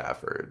Greg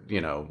Stafford,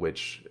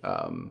 which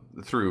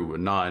through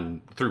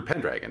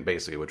Pendragon,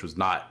 basically, which was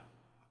not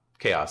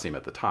Chaosium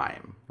at the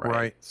time,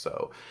 right?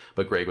 So,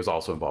 but Greg was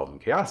also involved in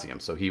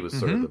Chaosium, so he was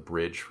sort of the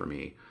bridge for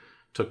me,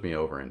 took me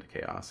over into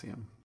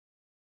Chaosium.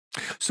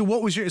 So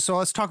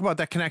let's talk about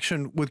that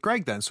connection with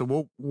Greg then. So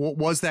what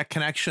was that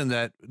connection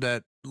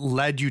that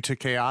led you to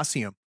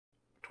Chaosium?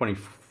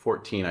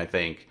 2014, I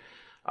think.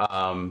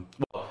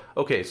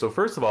 So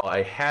first of all,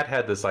 I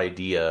had this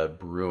idea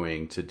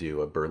brewing to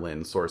do a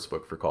Berlin source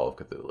book for Call of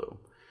Cthulhu.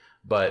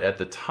 But at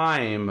the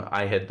time,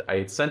 I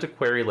had sent a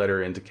query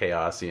letter into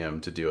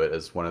Chaosium to do it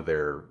as one of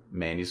their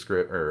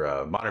manuscript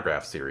or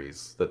monograph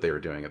series that they were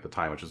doing at the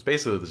time, which was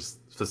basically just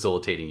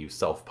facilitating you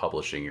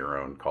self-publishing your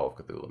own Call of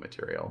Cthulhu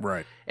material.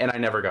 Right. And I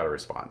never got a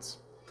response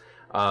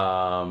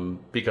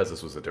because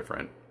this was a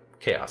different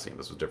Chaosium.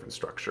 This was a different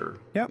structure,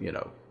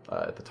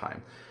 at the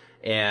time.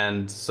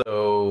 And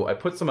so I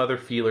put some other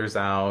feelers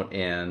out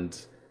and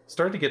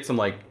started to get some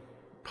like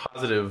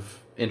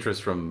positive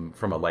interest from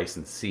a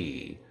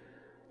licensee.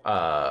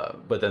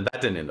 But then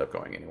that didn't end up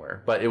going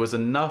anywhere. But it was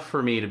enough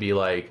for me to be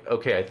like,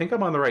 okay, I think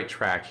I'm on the right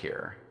track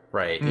here,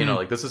 right?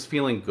 Like this is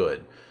feeling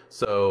good.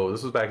 So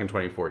this was back in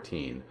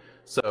 2014.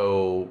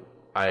 So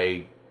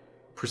I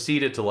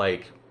proceeded to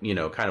like, you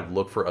know, kind of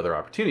look for other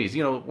opportunities.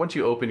 You know, once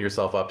you open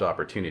yourself up to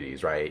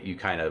opportunities, right, you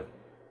kind of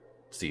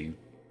see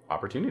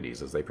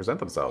opportunities as they present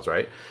themselves,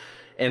 right?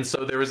 And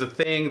so there was a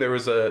thing, there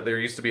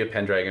used to be a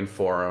Pendragon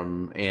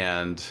forum,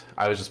 and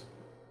I was just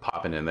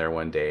popping in there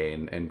one day,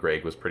 and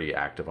Greg was pretty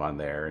active on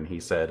there, and he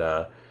said,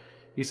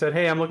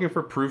 hey, I'm looking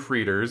for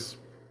proofreaders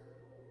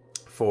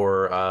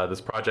for this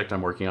project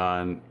I'm working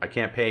on. I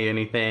can't pay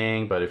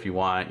anything, but if you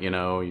want, you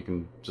know, you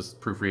can just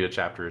proofread a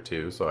chapter or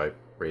two. So I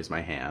raised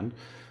my hand.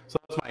 So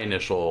that's my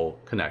initial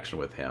connection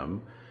with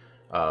him,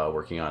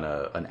 working on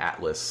an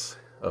atlas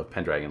of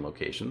Pendragon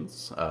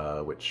locations,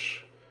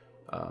 which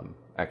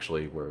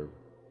actually we're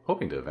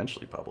hoping to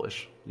eventually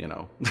publish, you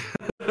know,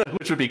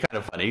 which would be kind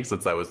of funny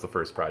since that was the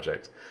first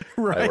project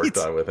I worked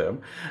on with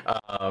him.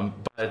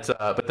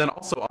 But then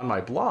also on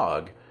my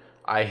blog,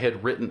 I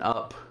had written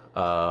up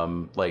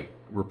like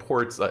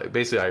reports.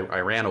 Basically, I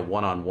ran a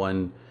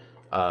one-on-one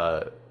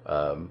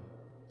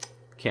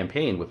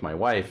campaign with my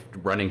wife,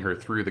 running her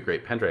through the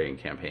Great Pendragon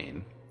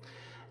campaign.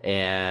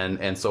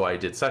 And so I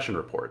did session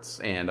reports,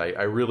 and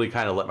I really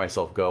kind of let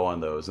myself go on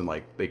those, and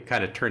like they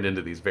kind of turned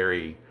into these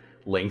very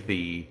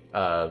lengthy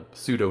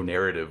pseudo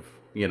narrative,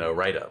 you know,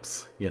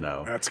 write-ups, you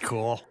know. That's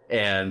cool.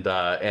 And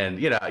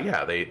you know,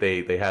 yeah,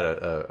 they had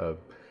a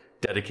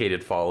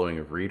dedicated following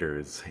of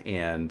readers,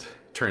 and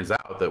turns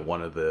out that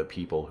one of the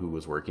people who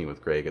was working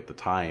with Greg at the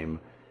time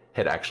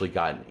had actually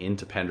gotten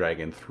into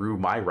Pendragon through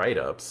my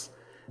write-ups.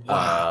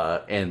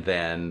 Wow. And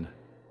then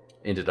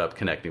ended up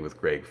connecting with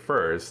Greg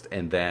first,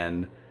 and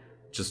then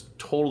just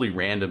totally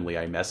randomly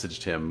I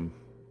messaged him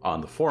on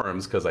the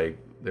forums because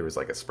there was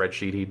like a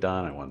spreadsheet he'd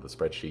done. I wanted the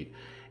spreadsheet,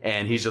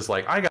 and he's just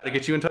like, I got to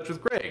get you in touch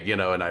with Greg, you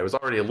know. And I was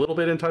already a little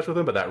bit in touch with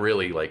him, but that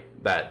really like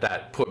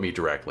that put me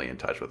directly in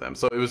touch with him.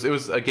 So it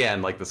was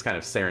again like this kind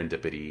of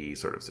serendipity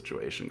sort of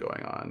situation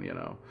going on, you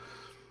know.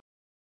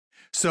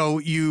 So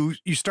you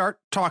start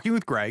talking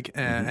with Greg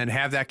and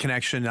have that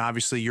connection.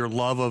 Obviously, your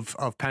love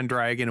of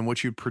Pendragon and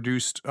what you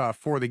produced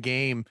for the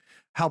game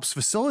helps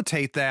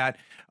facilitate that.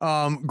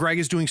 Greg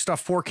is doing stuff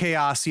for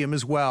Chaosium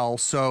as well.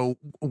 So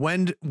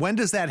when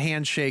does that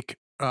handshake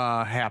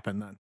happen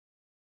then?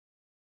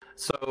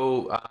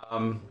 So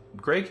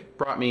Greg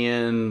brought me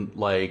in,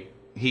 like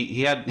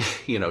he had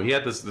you know, he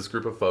had this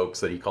group of folks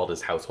that he called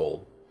his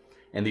household.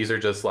 And these are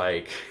just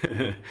like,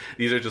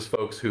 these are just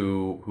folks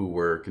who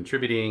were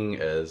contributing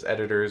as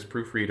editors,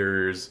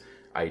 proofreaders,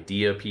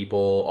 idea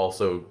people,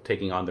 also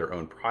taking on their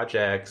own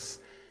projects.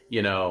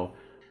 You know,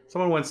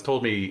 someone once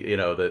told me, you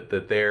know,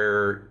 that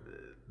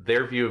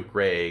their view of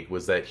Greg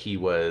was that he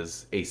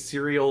was a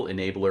serial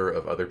enabler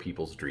of other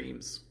people's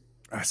dreams.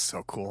 That's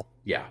so cool.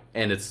 Yeah,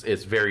 and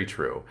it's very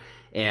true.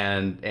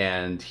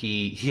 And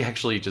he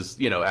actually just,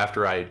 you know,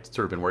 after I'd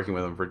sort of been working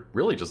with him for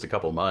really just a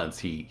couple months,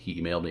 he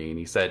emailed me and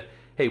he said,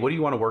 hey, what do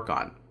you want to work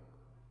on?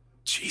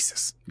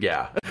 Jesus.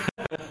 Yeah.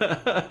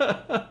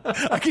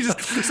 I can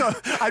just,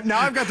 now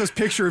I've got this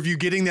picture of you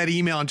getting that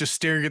email and just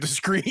staring at the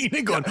screen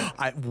and going,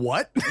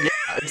 what?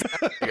 Yeah,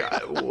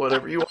 exactly.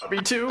 Whatever you want me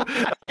to.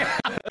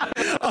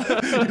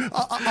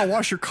 I'll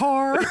wash your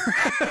car.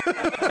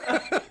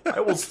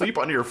 I will sleep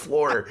on your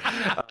floor.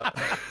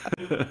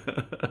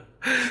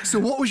 So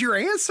what was your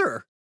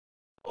answer?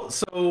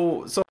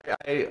 So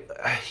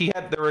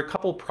there were a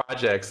couple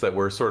projects that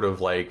were sort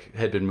of like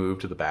had been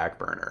moved to the back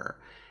burner,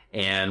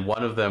 and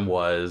one of them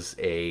was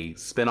a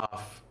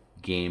spin-off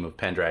game of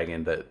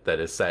Pendragon that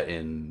is set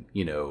in,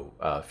 you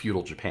know,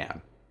 feudal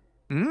Japan.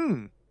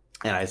 And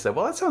I said,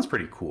 well, that sounds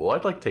pretty cool.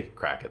 I'd like to take a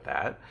crack at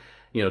that,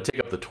 you know, take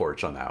up the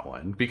torch on that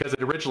one, because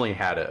it originally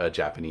had a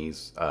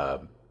Japanese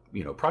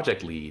you know,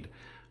 project lead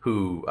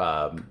who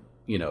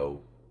you know,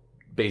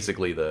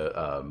 basically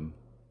the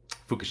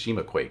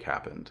Fukushima quake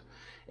happened.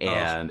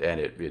 And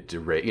it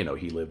derailed, you know,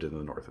 he lived in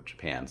the north of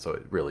Japan, so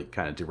it really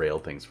kind of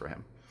derailed things for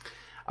him.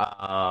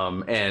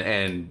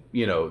 And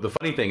you know, the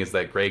funny thing is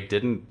that Greg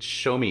didn't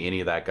show me any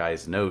of that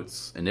guy's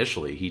notes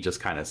initially. He just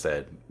kind of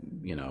said,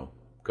 you know,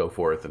 go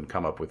forth and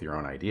come up with your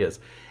own ideas.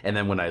 And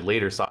then when I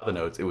later saw the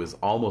notes, it was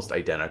almost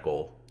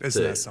identical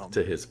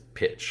to his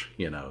pitch,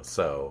 you know.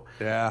 So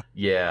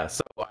yeah.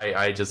 So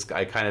I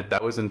kind of,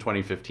 that was in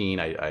 2015.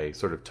 I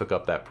sort of took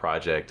up that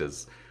project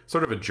as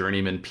sort of a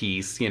journeyman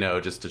piece, you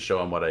know, just to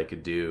show him what I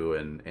could do,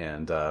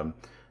 and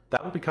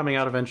that will be coming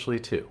out eventually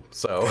too.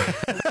 So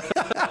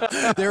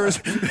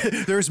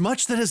there's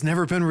much that has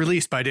never been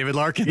released by David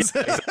Larkins.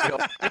 Yeah,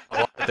 exactly. A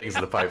lot of things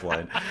in the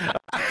pipeline.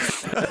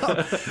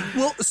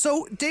 Well,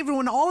 so David,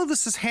 when all of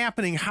this is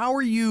happening, how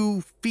are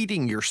you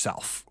feeding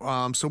yourself?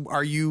 So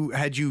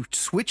had you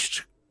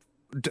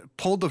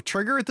pulled the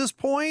trigger at this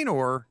point,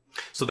 or?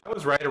 So that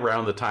was right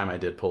around the time I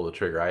did pull the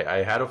trigger.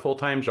 I had a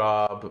full-time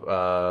job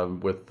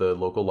with the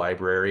local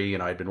library. You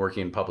know, I'd been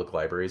working in public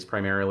libraries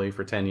primarily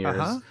for 10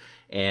 years.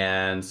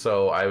 And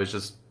so I was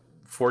just,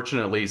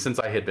 fortunately, since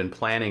I had been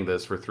planning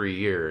this for 3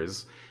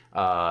 years,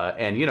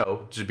 and, you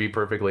know, to be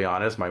perfectly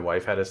honest, my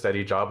wife had a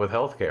steady job with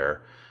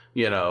healthcare,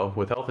 you know,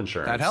 with health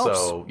insurance. That helps.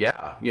 So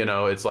yeah, you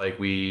know, it's like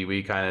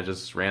we kind of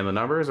just ran the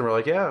numbers and we're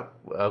like, yeah,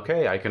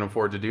 okay, I can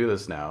afford to do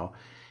this now.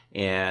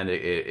 and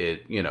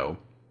it you know,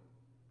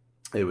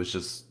 it was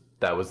just,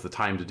 that was the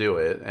time to do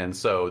it. And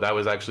so that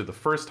was actually the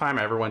first time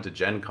I ever went to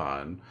Gen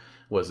Con,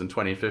 was in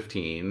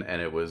 2015,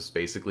 and it was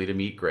basically to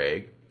meet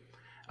Greg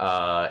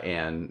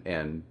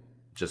and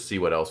just see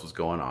what else was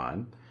going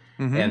on.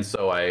 And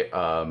so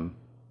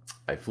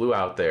I flew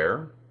out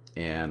there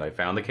and I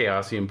found the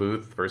Chaosium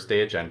booth first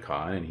day at Gen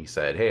Con, and he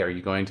said, "Hey, are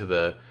you going to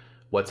the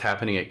What's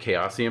Happening at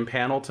Chaosium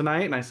panel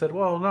tonight?" And I said,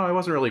 "Well, no, I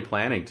wasn't really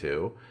planning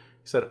to."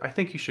 He said, "I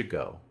think you should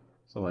go."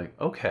 So I'm like,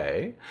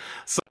 okay.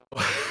 So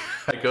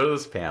I go to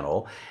this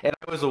panel, and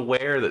I was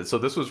aware that, so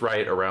this was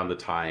right around the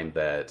time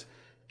that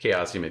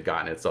Chaosium had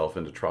gotten itself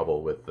into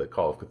trouble with the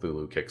Call of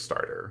Cthulhu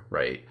Kickstarter,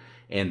 right?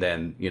 And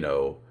then, you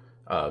know,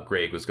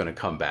 Greg was going to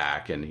come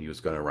back and he was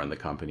going to run the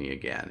company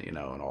again, you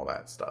know, and all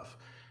that stuff.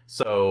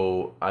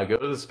 So I go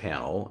to this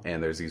panel,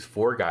 and there's these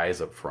 4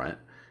 guys up front.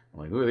 I'm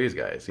like, who are these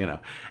guys, you know?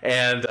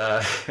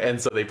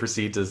 And so they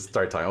proceed to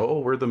start talking, oh,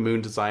 we're the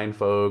Moon Design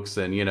folks,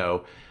 and, you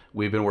know,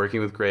 we've been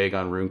working with Greg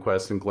on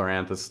RuneQuest and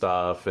Glorantha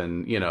stuff,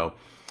 and, you know,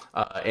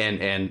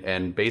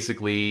 and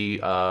basically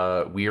we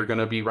are going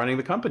to be running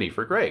the company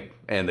for Greg.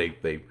 And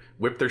they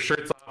whipped their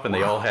shirts off, and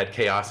they all had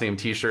Chaosium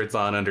t-shirts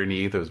on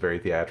underneath. It was very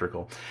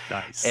theatrical.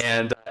 Nice.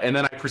 And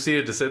then I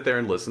proceeded to sit there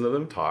and listen to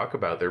them talk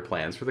about their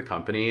plans for the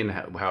company, and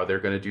how they're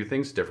going to do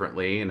things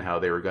differently, and how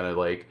they were going to,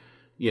 like,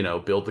 you know,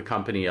 build the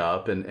company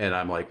up. And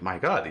I'm like, my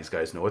God, these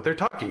guys know what they're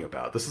talking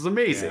about. This is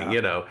amazing,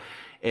 you know.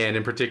 And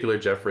in particular,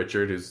 Jeff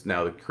Richard, who's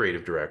now the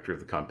creative director of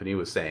the company,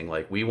 was saying,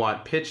 like, we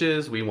want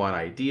pitches, we want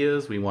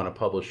ideas, we want to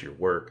publish your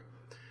work.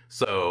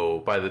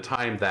 So by the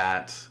time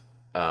that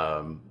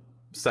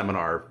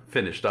seminar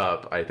finished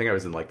up, I think I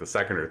was in like the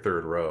second or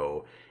third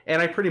row,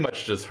 and I pretty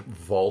much just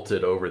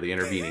vaulted over the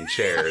intervening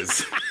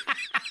chairs.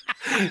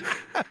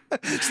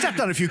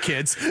 Stepped on a few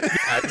kids.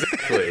 Yeah,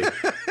 exactly.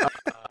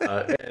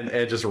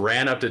 And just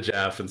ran up to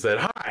Jeff and said,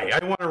 "Hi,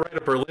 I want to write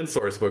a Berlin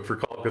source book for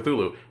Call of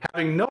Cthulhu,"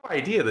 having no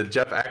idea that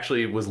Jeff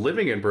actually was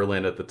living in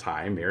Berlin at the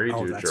time, married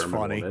to a German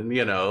woman,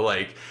 you know,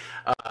 like,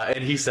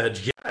 and he said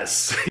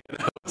yes. You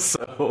know?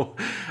 So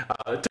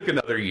it took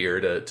another year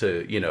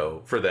to you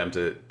know, for them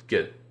to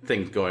get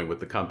things going with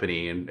the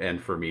company,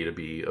 and for me to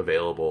be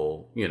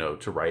available, you know,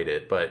 to write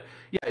it. But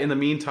yeah, in the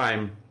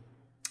meantime,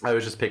 I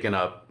was just picking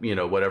up, you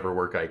know, whatever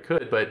work I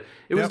could. But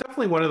it was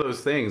definitely one of those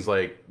things,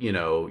 like, you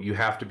know, you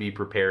have to be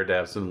prepared to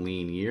have some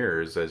lean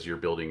years as you're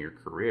building your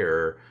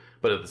career.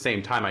 But at the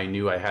same time, I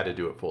knew I had to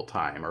do it full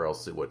time, or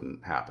else it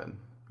wouldn't happen,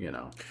 you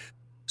know.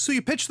 So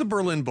you pitched the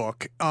Berlin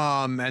book,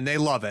 and they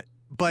love it.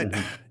 But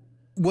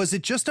was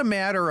it just a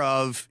matter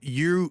of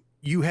you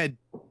had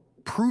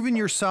proven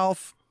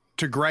yourself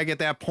to Greg at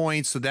that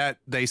point, so that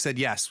they said,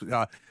 yes,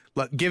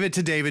 give it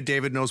to David.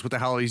 David knows what the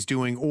hell he's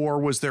doing? Or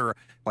was there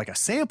like a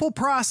sample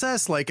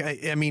process? Like,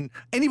 I mean,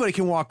 anybody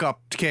can walk up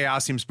to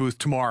Chaosium's booth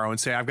tomorrow and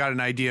say, I've got an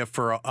idea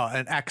for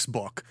an X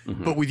book.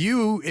 But with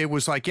you, it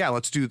was like, yeah,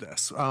 let's do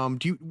this.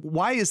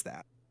 Why is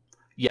that?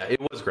 Yeah,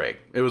 it was Greg.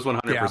 It was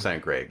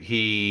 100% Greg.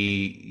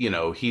 He, you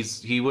know,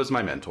 he was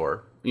my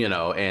mentor, you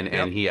know,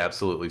 and he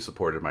absolutely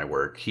supported my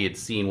work. He had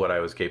seen what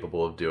I was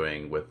capable of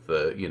doing with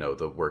the, you know,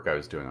 the work I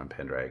was doing on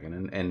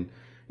Pendragon, and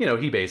you know,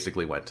 he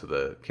basically went to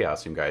the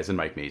Chaosium guys and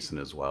Mike Mason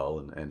as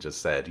well, and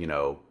just said, you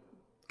know,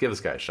 give this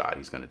guy a shot.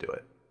 He's going to do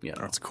it. You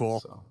know? That's cool.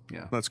 So,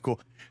 yeah, that's cool.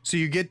 So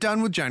you get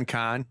done with Gen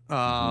Con.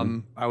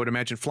 I would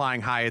imagine flying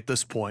high at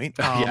this point.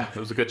 Yeah, it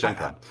was a good Gen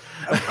Con.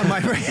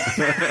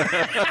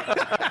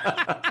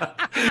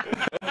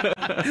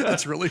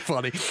 That's really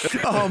funny.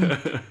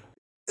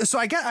 So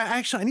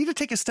I need to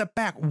take a step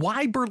back.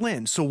 Why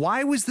Berlin? So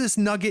why was this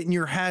nugget in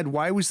your head?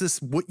 Why was this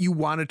what you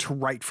wanted to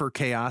write for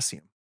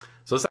Chaosium?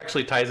 So this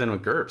actually ties in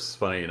with GURPS,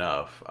 funny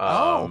enough.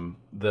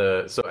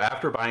 So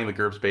after buying the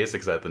GURPS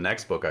Basics set, the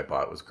next book I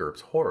bought was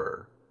GURPS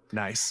Horror.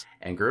 Nice.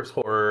 And GURPS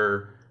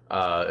Horror,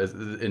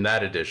 in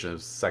that edition, it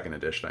was second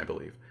edition, I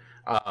believe,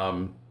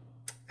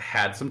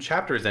 had some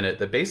chapters in it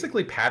that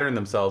basically patterned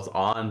themselves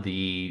on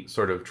the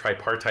sort of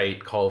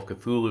tripartite Call of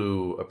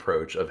Cthulhu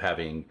approach of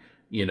having,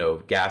 you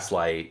know,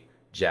 Gaslight,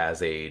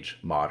 Jazz Age,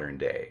 modern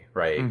day,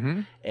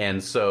 right?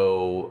 And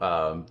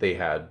so they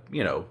had,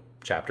 you know,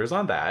 chapters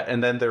on that,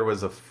 and then there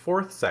was a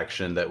fourth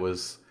section that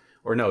was,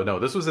 or no,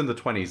 this was in the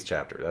 20s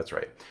chapter. That's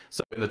right.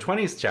 So in the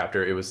 20s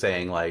chapter, it was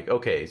saying like,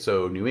 okay,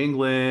 so New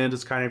England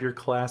is kind of your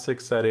classic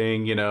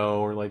setting, you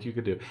know, or like you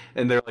could do,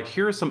 and they're like,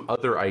 here are some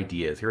other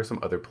ideas, here are some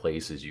other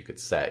places you could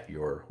set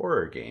your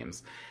horror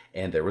games.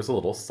 And there was a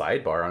little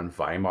sidebar on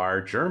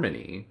Weimar,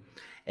 Germany,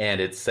 and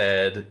it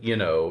said, you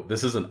know,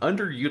 this is an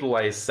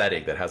underutilized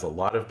setting that has a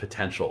lot of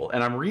potential.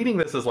 And I'm reading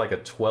this as like a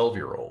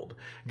 12-year-old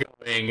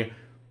going,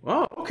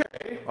 oh,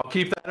 okay, I'll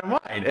keep that in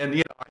mind. And,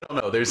 you know, I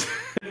don't know, there's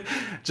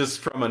just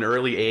from an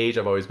early age,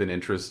 I've always been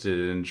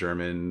interested in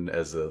German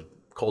as a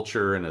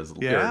culture and as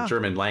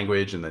German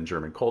language and then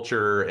German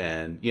culture.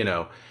 And, you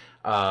know,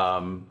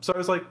 so I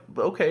was like,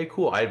 okay,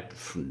 cool. I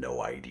have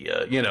no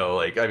idea, you know,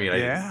 like, I mean, I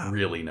didn't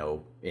really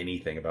know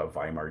anything about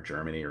Weimar,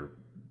 Germany, or,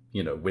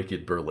 you know,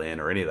 Wicked Berlin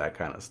or any of that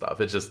kind of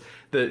stuff. It's just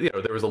that, you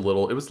know, there was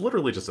it was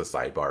literally just a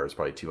sidebar. It was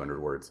probably 200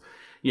 words,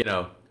 you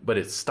know, but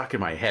it stuck in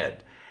my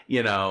head.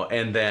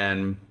 and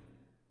then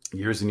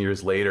years and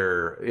years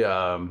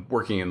later,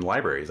 working in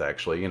libraries,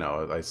 actually,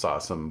 I saw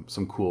some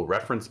cool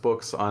reference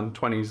books on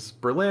 20s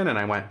Berlin, and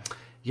I went,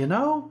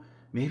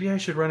 maybe I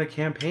should run a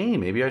campaign.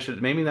 Maybe I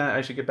should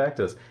get back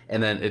to this.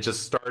 And then it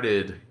just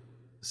started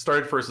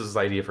first as this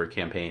idea for a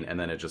campaign, and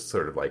then it just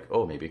sort of like,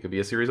 oh, maybe it could be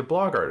a series of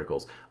blog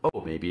articles.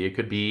 Oh, maybe it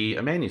could be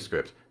a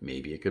manuscript.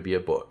 Maybe it could be a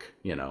book,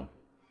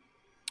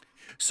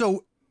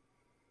 So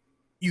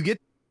you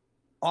get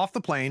off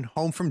the plane,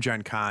 home from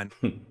Gen Con.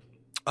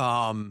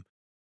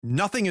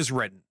 Nothing is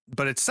written,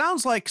 but it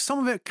sounds like some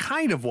of it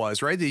kind of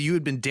was, right? That you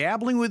had been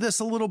dabbling with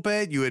this a little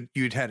bit.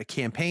 You'd had a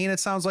campaign.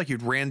 It sounds like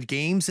you'd ran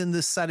games in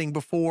this setting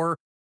before.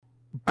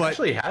 But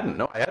I hadn't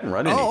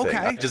run anything. Oh, okay.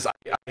 I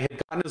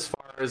had gotten as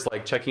far as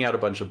like checking out a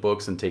bunch of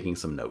books and taking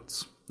some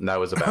notes. And that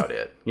was about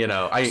it.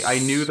 I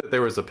knew that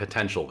there was a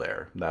potential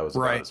there. That was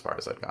about as far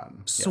as I'd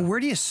gotten. So where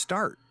do you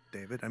start,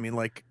 David? I mean,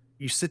 like,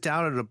 you sit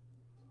down at a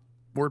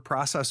word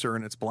processor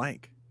and it's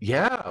blank.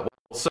 Yeah. Well,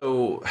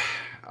 so,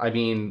 I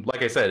mean,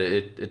 like I said,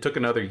 it took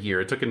another year.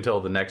 It took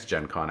until the next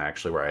Gen Con,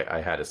 actually, where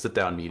I had a sit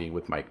down meeting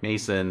with Mike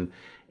Mason.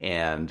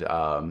 And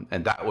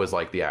that was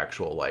like the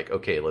actual, like,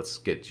 okay, let's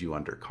get you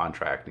under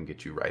contract and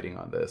get you writing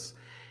on this.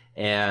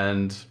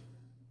 And,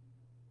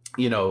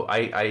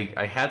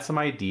 I had some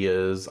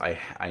ideas.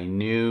 I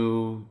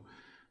knew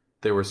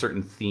there were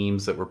certain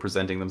themes that were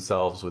presenting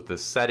themselves with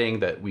this setting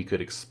that we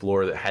could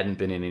explore that hadn't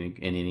been in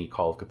any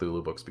Call of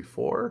Cthulhu books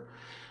before.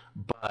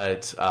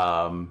 But,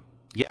 I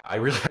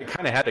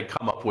kind of had to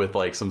come up with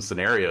like some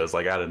scenarios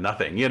like out of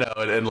nothing,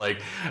 and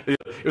like, it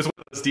was one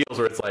of those deals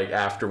where it's like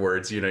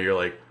afterwards, you're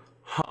like,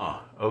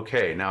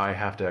 okay, now I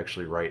have to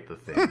actually write the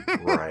thing.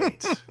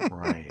 Right.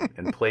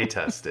 And play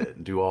test it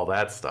and do all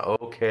that stuff.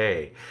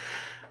 Okay.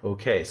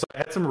 So I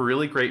had some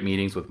really great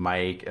meetings with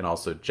Mike and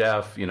also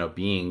Jeff.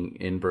 Being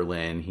in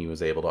Berlin, he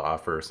was able to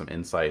offer some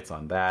insights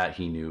on that.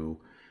 He knew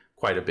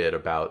quite a bit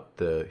about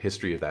the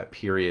history of that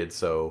period.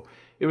 So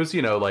it was,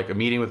 like a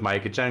meeting with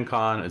Mike at Gen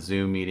Con, a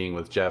Zoom meeting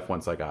with Jeff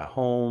once I got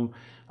home,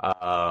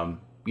 a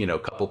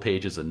couple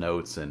pages of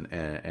notes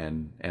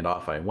and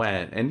off I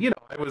went. And,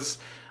 I was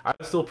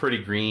still pretty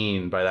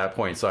green by that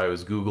point. So I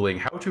was Googling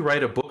how to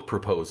write a book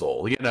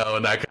proposal,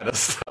 and that kind of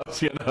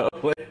stuff,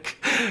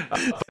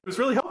 it was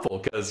really helpful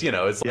because,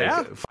 it's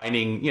like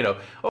finding,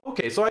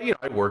 okay, so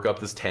I work up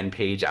this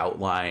 10-page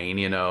outline,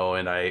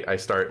 and I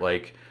start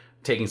like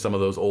taking some of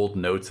those old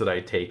notes that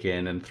I'd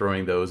taken and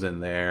throwing those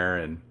in there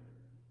and,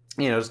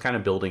 just kind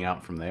of building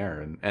out from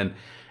there. And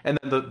then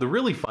the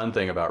really fun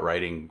thing about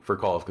writing for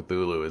Call of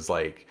Cthulhu is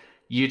like,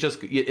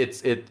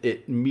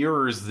 it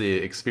mirrors the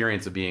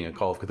experience of being a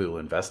Call of Cthulhu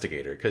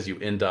investigator, because you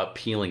end up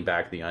peeling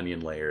back the onion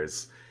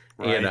layers,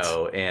 right.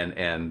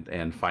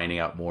 And finding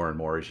out more and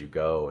more as you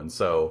go. And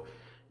so,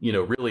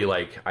 really,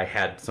 like, I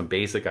had some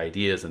basic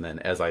ideas, and then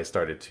as I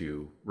started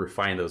to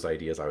refine those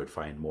ideas, I would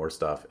find more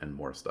stuff and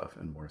more stuff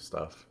and more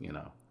stuff,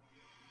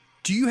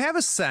 Do you have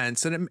a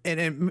sense, and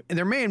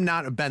there may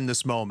not have been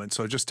this moment,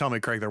 so just tell me,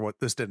 Craig, what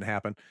this didn't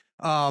happen.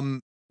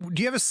 Do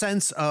you have a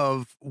sense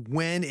of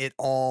when it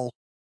all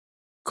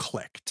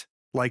clicked?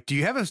 Like,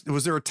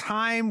 was there a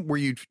time where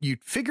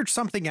you'd figured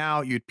something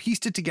out, you'd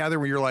pieced it together,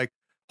 where you're like,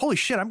 holy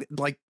shit, I'm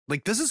like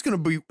this is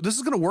going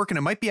to work, and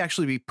it might be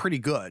actually be pretty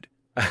good,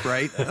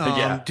 right?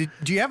 Yeah.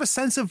 Do you have a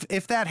sense of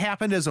if that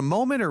happened as a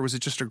moment, or was it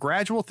just a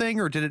gradual thing,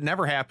 or did it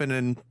never happen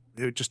and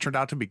it just turned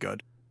out to be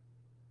good?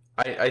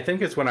 I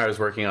think it's when I was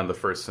working on the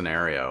first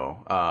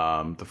scenario.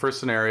 The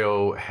first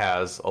scenario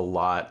has a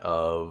lot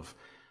of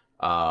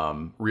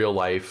real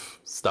life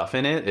stuff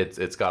in it.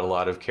 It's got a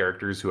lot of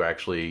characters who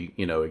actually,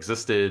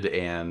 existed,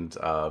 and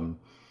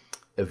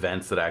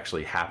events that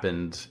actually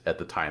happened at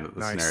the time that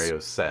the scenario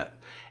is set.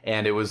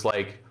 And it was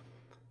like,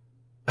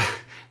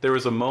 there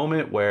was a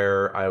moment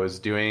where I was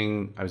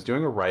doing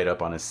a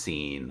write-up on a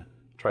scene.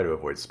 Try to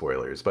avoid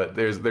spoilers, but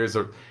there's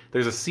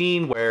a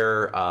scene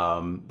where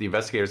the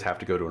investigators have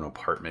to go to an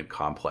apartment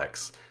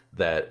complex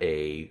that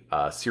a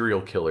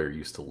serial killer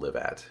used to live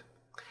at.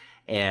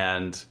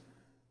 And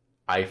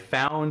I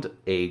found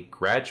a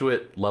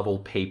graduate level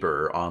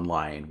paper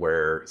online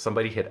where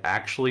somebody had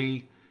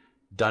actually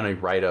done a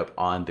write-up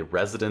on the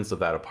residents of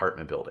that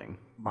apartment building.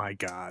 My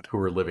God. Who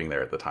were living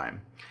there at the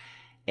time.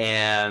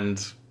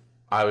 And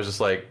I was just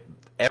like,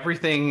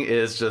 everything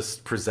is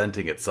just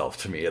presenting itself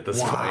to me at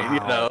this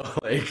point,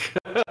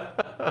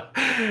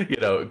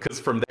 because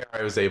from there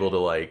I was able to,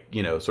 like,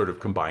 sort of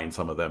combine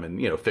some of them and,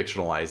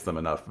 fictionalize them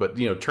enough, but,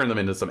 turn them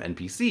into some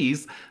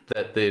NPCs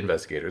that the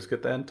investigators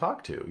could then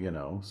talk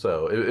to,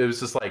 so it was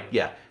just like,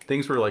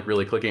 things were like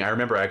really clicking. I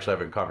remember actually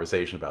having a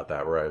conversation about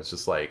that where I was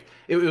just like,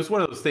 it was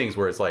one of those things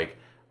where it's like,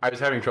 I was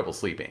having trouble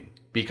sleeping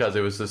because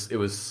it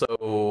was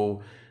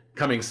so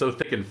coming so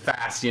thick and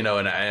fast, and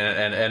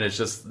it's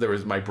just,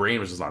 my brain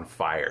was just on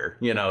fire,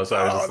 so I was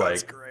just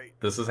like, great.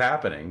 This is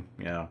happening.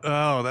 Yeah.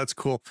 Oh, that's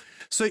cool.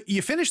 So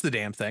you finish the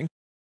damn thing.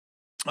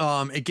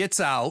 It gets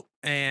out,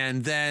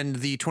 and then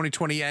the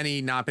 2020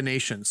 Annie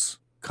nominations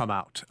come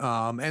out.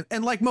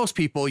 And like most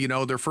people, you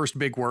know, their first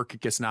big work,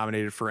 it gets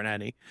nominated for an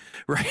Emmy,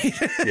 right?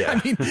 Yeah.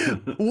 I mean,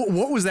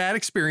 what was that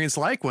experience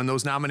like when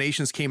those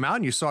nominations came out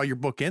and you saw your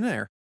book in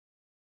there?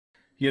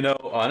 You know,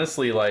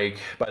 honestly, like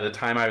by the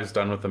time I was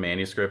done with the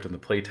manuscript and the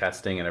play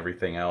testing and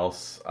everything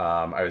else,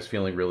 I was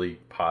feeling really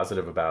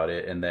positive about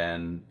it. And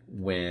then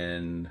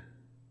when,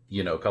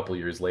 you know, a couple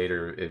years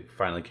later, it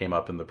finally came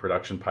up in the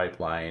production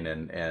pipeline,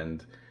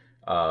 and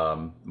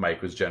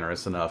Mike was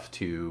generous enough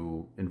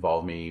to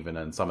involve me even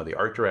in some of the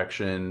art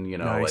direction, you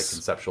know, like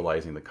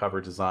conceptualizing the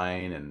cover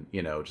design and,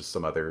 you know, just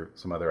some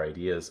other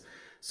ideas.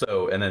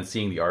 So, and then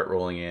seeing the art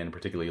rolling in,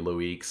 particularly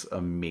Loic's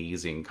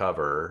amazing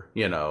cover,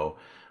 you know,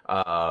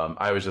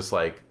 I was just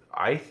like,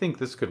 I think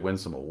this could win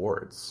some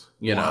awards,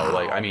 you know,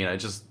 like, I mean, I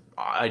just,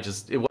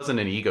 it wasn't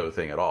an ego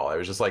thing at all. I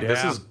was just like,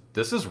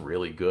 this is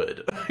really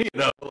good, you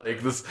know,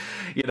 like this,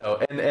 you know,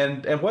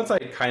 and once I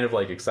kind of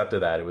like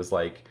accepted that, it was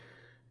like,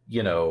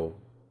 you know,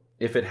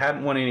 if it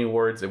hadn't won any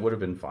awards, it would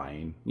have been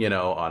fine, you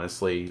know,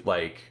 honestly,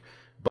 like,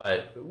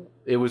 but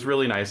it was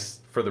really nice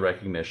for the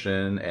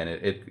recognition, and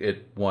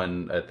it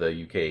won at the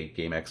UK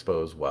Game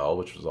Expo as well,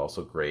 which was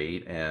also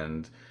great.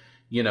 And,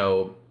 you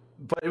know,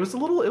 but it was a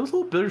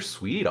little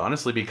bittersweet,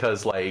 honestly,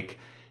 because like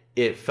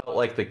it felt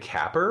like the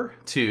capper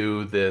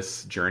to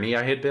this journey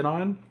I had been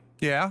on.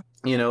 Yeah.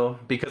 You know,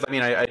 because I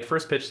mean, I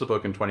first pitched the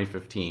book in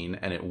 2015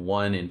 and it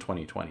won in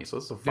 2020. So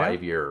it's a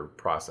 5-year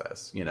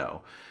process, you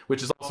know,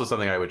 which is also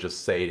something I would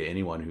just say to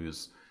anyone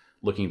who's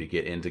looking to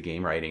get into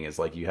game writing is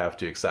like, you have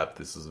to accept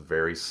this is a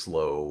very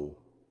slow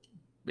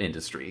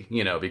industry,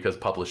 you know, because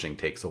publishing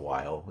takes a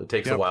while. It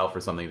takes a while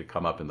for something to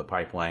come up in the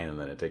pipeline, and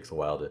then it takes a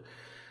while to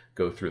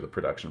go through the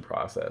production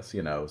process,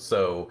 you know.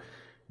 So,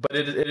 but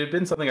it had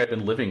been something I've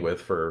been living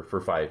with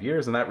for 5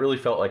 years, and that really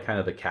felt like kind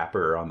of the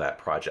capper on that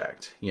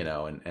project, you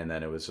know. And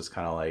then it was just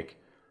kind of like,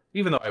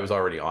 even though I was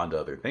already on to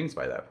other things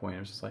by that point, I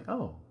was just like,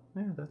 oh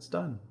yeah, that's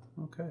done.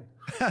 Okay.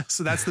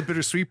 So that's the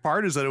bittersweet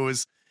part, is that it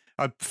was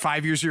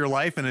 5 years of your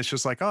life, and it's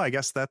just like, oh, I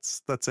guess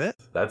that's it.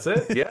 That's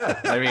it.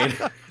 Yeah. I mean,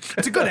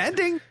 it's a good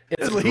ending.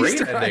 It's a great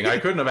ending. I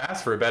couldn't have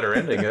asked for a better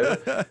ending.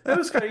 It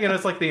was kind of, you know,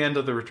 it's like the end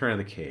of the Return of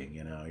the King.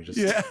 You know,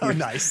 you're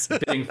nice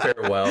bidding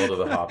farewell to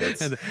the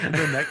hobbits.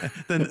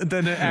 And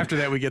then after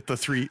that, we get the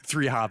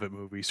three Hobbit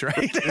movies,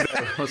 right?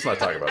 Let's not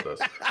talk about those.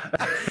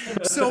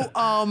 So,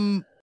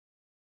 and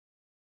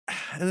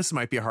this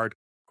might be a hard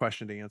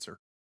question to answer.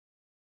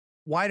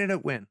 Why did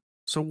it win?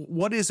 So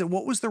what is it?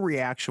 What was the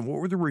reaction?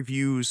 What were the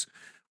reviews?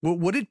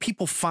 What did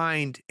people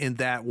find in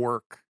that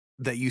work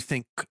that you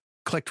think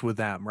clicked with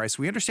them, right?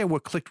 So we understand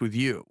what clicked with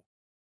you,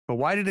 but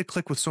why did it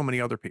click with so many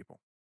other people?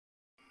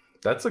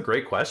 That's a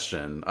great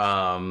question.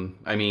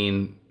 I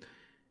mean,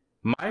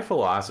 my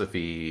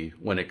philosophy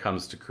when it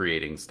comes to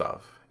creating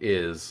stuff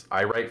is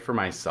I write for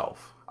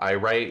myself. I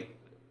write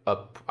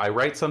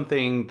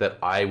something that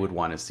I would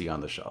want to see on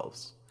the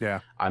shelves.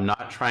 Yeah. I'm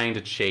not trying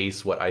to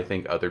chase what I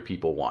think other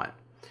people want.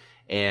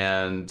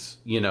 And,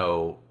 you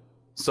know,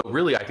 so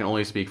really I can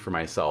only speak for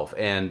myself,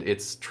 and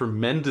it's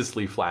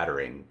tremendously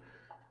flattering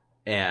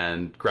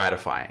and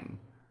gratifying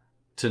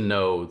to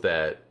know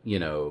that, you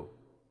know,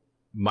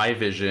 my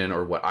vision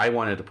or what I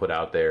wanted to put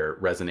out there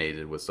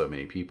resonated with so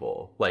many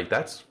people. Like,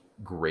 that's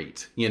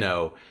great. You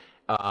know,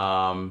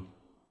 I'm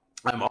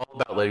all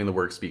about letting the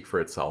work speak for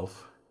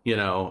itself, you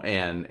know,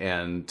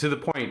 and to the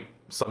point,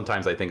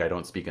 sometimes I think I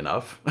don't speak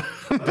enough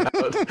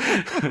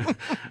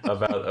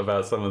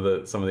about some of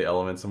the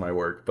elements of my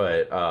work,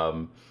 but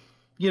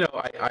you know,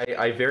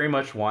 I very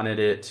much wanted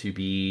it to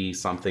be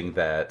something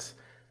that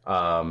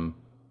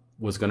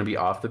was going to be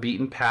off the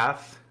beaten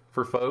path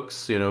for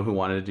folks, you know, who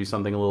wanted to do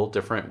something a little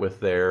different with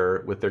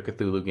their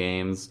Cthulhu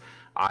games.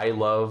 I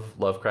love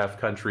Lovecraft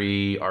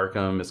Country,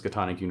 Arkham,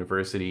 Miskatonic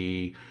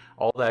University,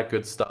 all that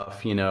good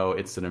stuff. You know,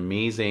 it's an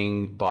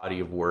amazing body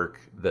of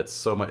work that's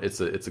so much, it's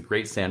a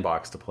great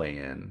sandbox to play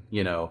in,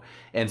 you know.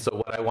 And so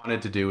what I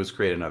wanted to do was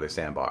create another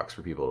sandbox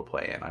for people to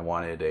play in. I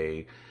wanted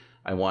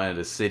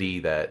a city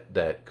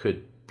that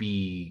could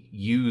be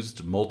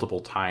used multiple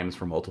times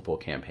for multiple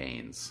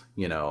campaigns,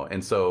 you know.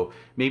 And so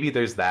maybe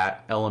there's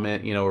that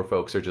element, you know, where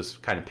folks are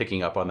just kind of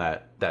picking up on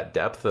that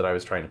depth that I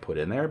was trying to put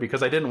in there,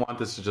 because I didn't want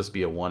this to just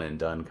be a one and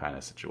done kind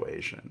of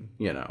situation,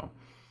 you know.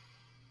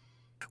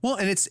 Well,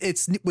 and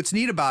it's what's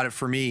neat about it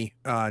for me,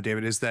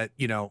 David, is that,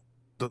 you know,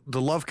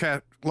 the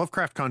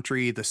Lovecraft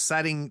Country, the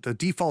setting, the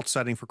default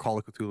setting for Call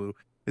of Cthulhu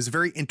is a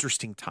very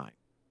interesting time.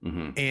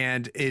 Mm-hmm.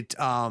 And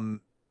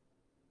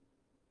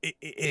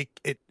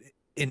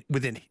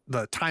within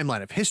the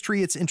timeline of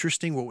history, it's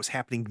interesting. What was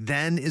happening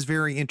then is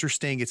very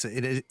interesting. It's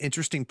an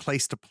interesting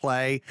place to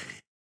play.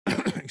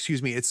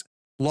 Excuse me. It's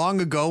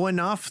long ago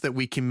enough that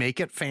we can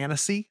make it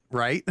fantasy,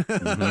 right?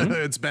 Mm-hmm.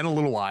 It's been a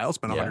little while. It's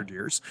been 100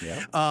 years.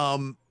 Yeah.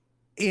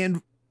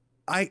 And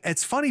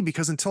it's funny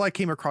because until I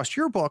came across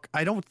your book,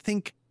 I don't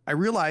think I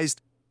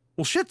realized,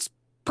 well, shit's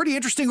pretty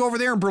interesting over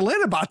there in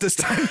Berlin about this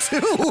time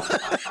too.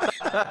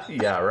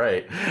 Yeah,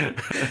 right.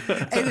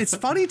 And it's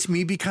funny to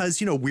me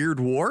because, Weird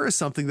War is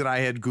something that I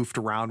had goofed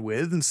around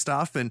with and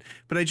stuff.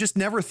 But I just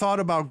never thought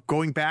about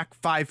going back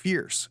 5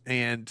 years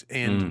and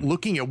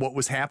looking at what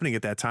was happening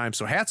at that time.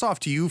 So hats off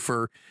to you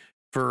for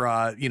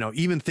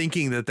even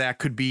thinking that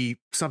could be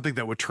something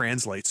that would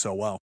translate so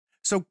well.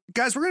 So,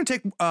 guys, we're going to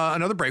take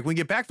another break. When we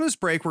get back from this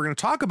break, we're going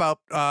to talk about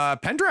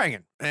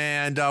Pendragon.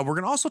 And we're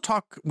going to also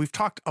we've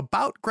talked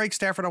about Greg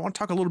Stafford. I want to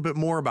talk a little bit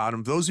more about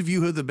him. Those of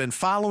you who have been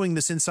following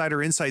this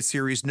Insider Insight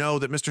series know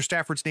that Mr.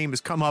 Stafford's name has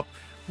come up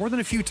more than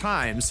a few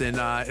times. And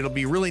it'll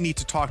be really neat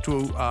to talk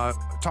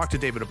to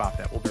David about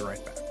that. We'll be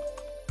right back.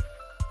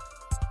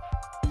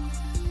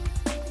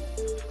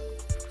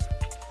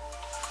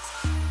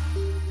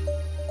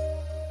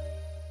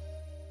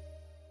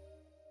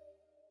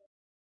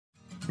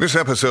 This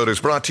episode is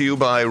brought to you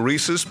by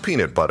Reese's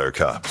Peanut Butter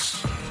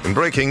Cups. In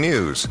breaking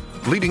news,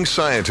 leading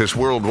scientists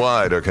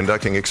worldwide are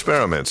conducting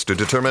experiments to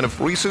determine if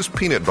Reese's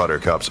Peanut Butter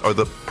Cups are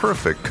the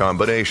perfect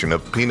combination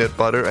of peanut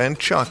butter and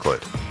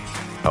chocolate.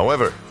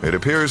 However, it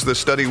appears the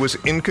study was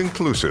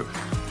inconclusive,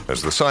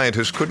 as the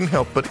scientists couldn't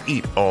help but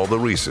eat all the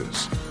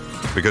Reese's.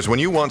 Because when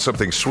you want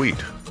something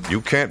sweet, you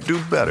can't do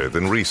better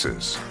than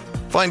Reese's.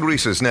 Find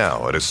Reese's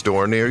now at a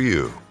store near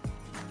you.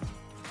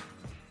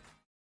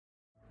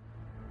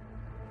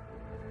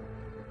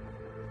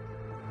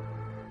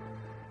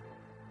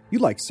 You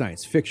like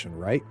science fiction,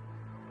 right?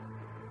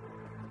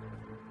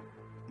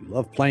 You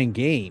love playing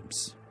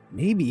games,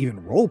 maybe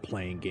even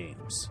role-playing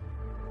games.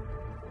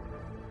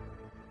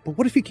 But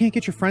what if you can't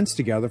get your friends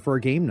together for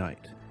a game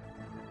night?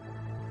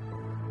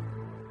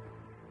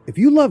 If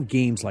you love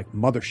games like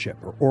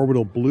Mothership or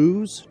Orbital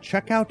Blues,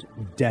 check out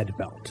Dead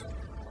Belt,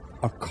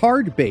 a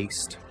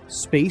card-based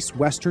space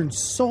western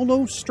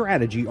solo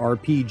strategy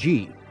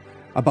RPG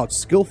about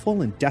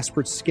skillful and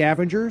desperate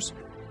scavengers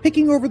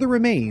picking over the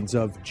remains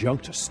of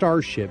junked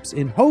starships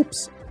in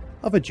hopes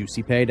of a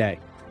juicy payday.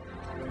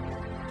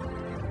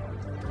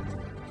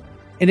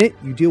 In it,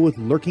 you deal with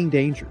lurking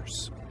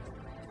dangers,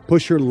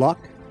 push your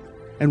luck,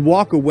 and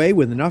walk away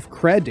with enough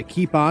cred to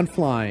keep on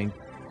flying.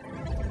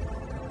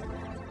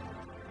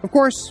 Of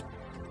course,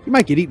 you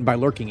might get eaten by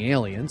lurking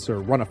aliens, or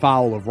run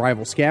afoul of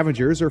rival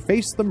scavengers, or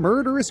face the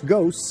murderous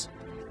ghosts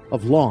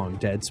of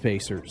long-dead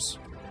spacers.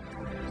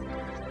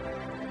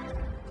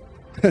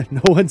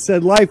 No one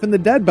said life in the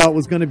Dead Belt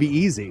was going to be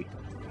easy.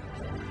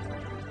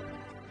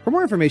 For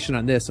more information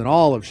on this and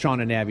all of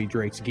Sean and Abby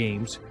Drake's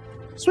games,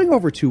 swing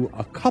over to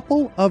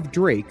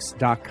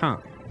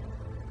acoupleofdrakes.com.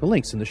 The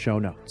link's in the show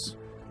notes.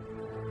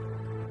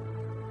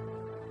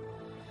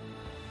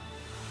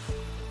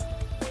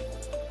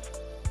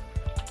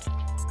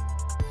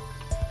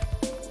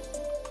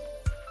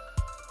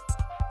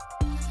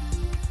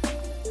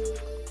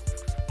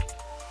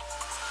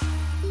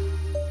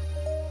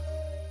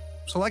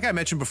 So like I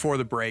mentioned before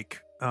the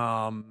break,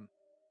 Mr.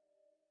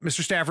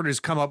 Stafford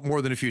has come up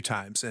more than a few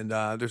times, and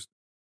there's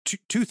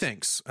two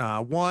things.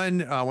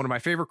 One of my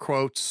favorite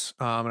quotes,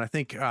 and I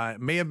think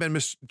it may have been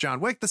Mr. John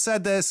Wick that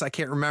said this. I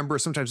can't remember.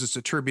 Sometimes it's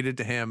attributed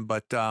to him,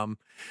 but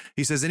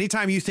he says,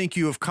 anytime you think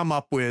you have come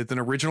up with an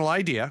original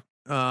idea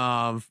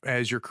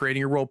as you're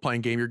creating a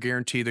role-playing game, you're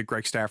guaranteed that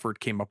Greg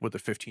Stafford came up with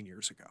it 15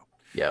 years ago.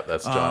 Yeah,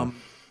 that's John.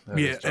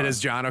 It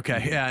is John.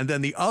 Okay. Yeah. And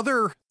then the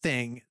other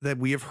thing that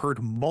we have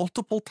heard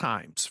multiple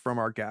times from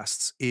our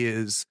guests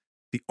is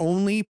the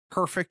only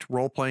perfect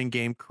role-playing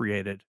game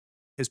created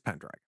is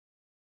Pendragon.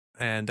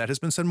 And that has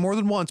been said more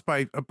than once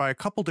by a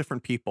couple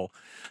different people.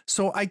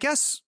 So I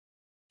guess,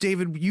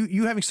 David,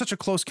 you having such a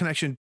close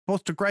connection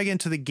both to Greg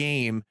and to the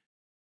game,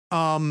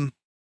 for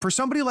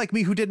somebody like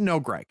me who didn't know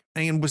Greg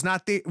and was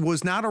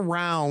not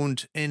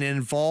around and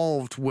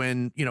involved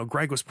when,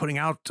 Greg was putting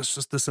out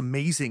just this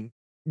amazing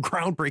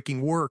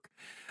groundbreaking work.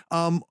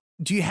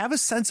 Do you have a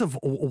sense of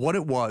what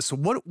it was? So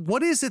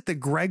what is it that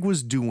Greg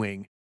was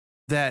doing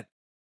that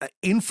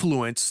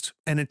influenced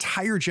an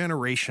entire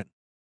generation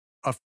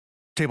of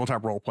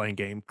tabletop role-playing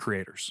game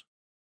creators?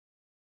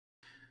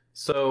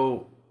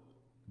 So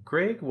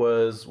Greg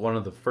was one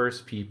of the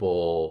first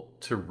people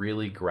to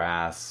really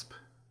grasp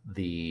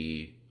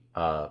the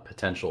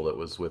potential that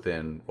was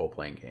within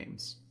role-playing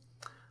games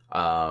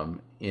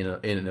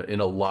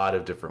in a lot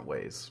of different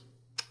ways.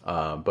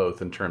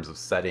 Both in terms of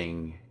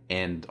setting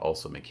and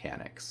also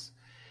mechanics.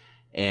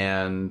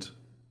 And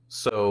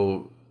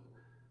so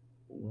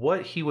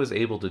what he was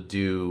able to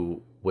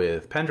do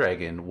with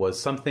Pendragon was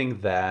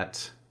something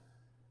that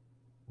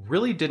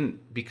really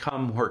didn't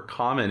become more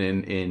common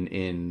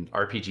in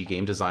RPG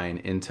game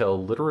design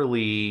until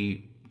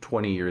literally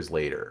 20 years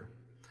later.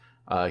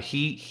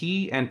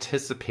 He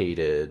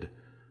anticipated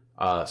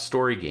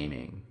story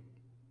gaming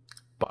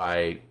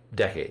by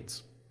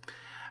decades.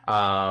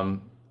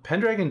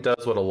 Pendragon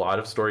does what a lot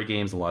of story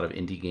games, a lot of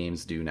indie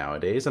games do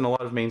nowadays, and a lot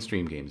of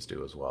mainstream games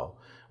do as well,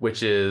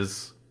 which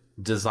is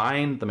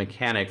design the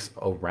mechanics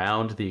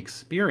around the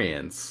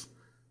experience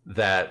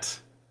that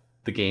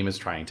the game is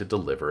trying to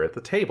deliver at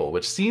the table,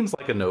 which seems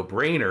like a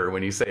no-brainer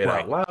when you say it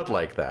out loud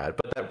like that,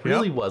 but that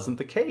really wasn't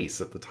the case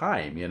at the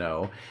time, you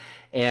know?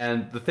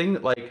 And the thing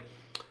that, like,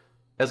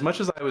 as much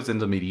as I was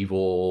into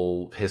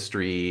medieval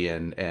history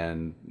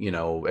and you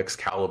know,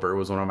 Excalibur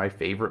was one of my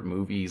favorite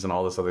movies and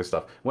all this other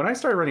stuff, when I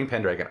started running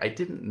Pendragon, I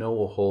didn't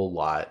know a whole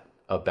lot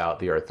about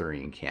the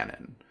Arthurian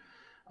canon.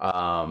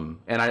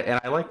 And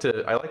I like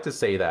to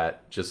say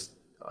that just,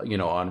 you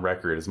know, on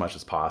record as much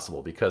as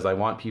possible, because I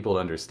want people to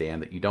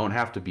understand that you don't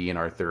have to be an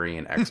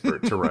Arthurian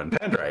expert to run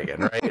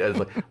Pendragon, right? It's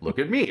like, look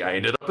at me, I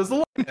ended up as the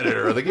line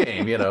editor of the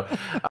game, you know.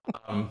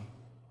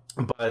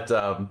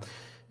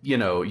 You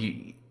know,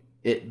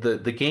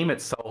 the game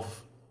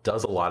itself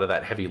does a lot of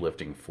that heavy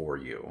lifting for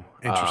you.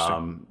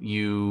 Interesting.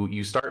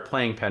 You start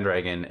playing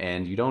Pendragon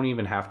and you don't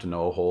even have to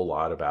know a whole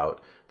lot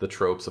about the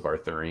tropes of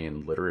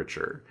Arthurian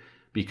literature,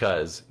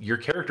 because your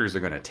characters are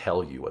going to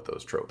tell you what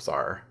those tropes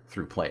are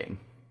through playing.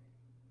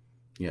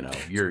 You know,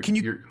 can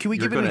we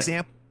give an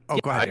example? Oh,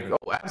 yeah, go ahead.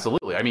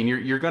 Absolutely. I mean,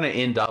 you're going to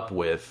end up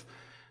with,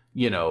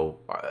 you know,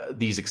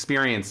 these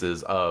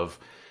experiences of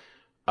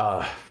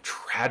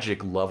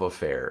tragic love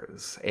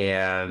affairs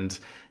and,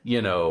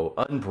 you know,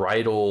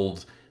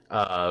 unbridled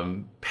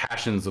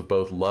passions of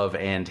both love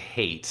and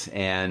hate,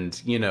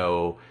 and, you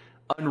know,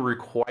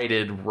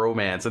 unrequited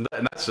romance, and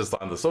that's just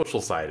on the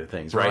social side of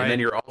things, right? And then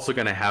you're also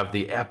going to have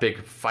the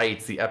epic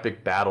fights, the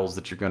epic battles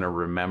that you're going to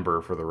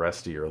remember for the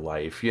rest of your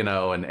life, you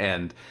know,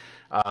 and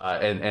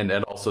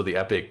also the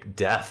epic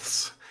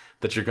deaths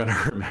that you're going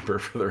to remember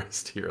for the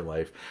rest of your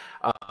life.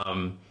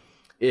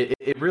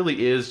 It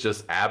really is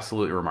just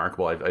absolutely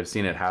remarkable. I've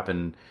seen it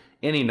happen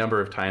any number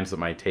of times at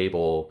my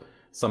table.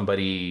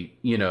 Somebody,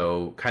 you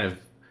know, kind of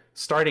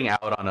starting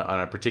out on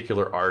a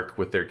particular arc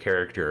with their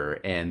character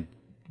and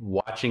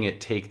watching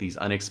it take these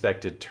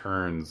unexpected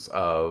turns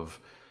of,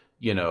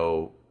 you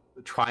know,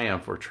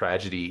 triumph or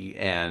tragedy,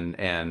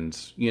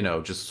 and you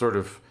know, just sort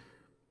of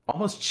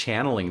almost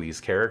channeling these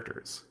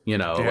characters, you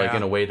know, like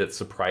in a way that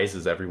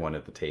surprises everyone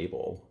at the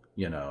table,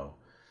 you know.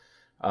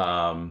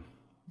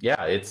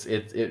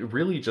 It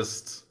really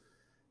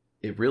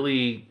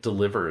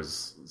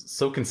delivers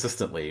so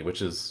consistently,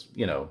 which is,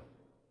 you know,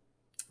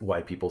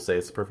 why people say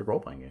it's a perfect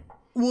role-playing game.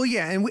 Well,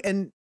 yeah,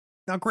 and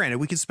now, granted,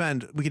 we could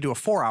do a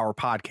 4-hour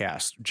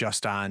podcast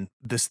just on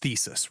this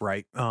thesis,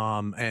 right?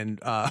 I'm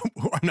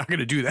not going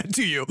to do that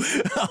to you.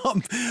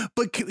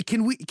 But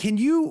can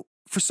you,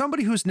 for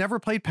somebody who's never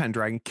played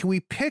Pendragon, can we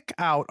pick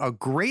out a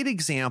great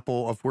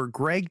example of where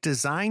Greg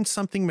designed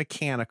something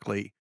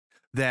mechanically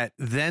that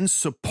then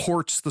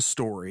supports the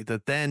story,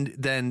 that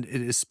then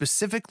it is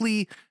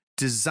specifically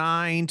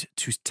designed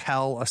to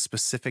tell a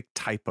specific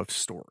type of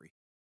story?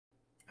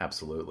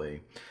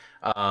 Absolutely.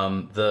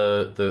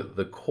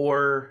 The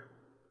core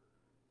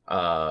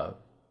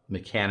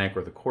mechanic,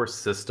 or the core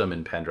system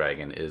in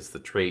Pendragon, is the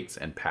traits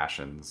and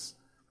passions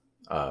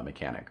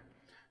mechanic.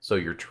 So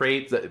your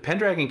traits,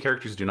 Pendragon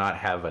characters do not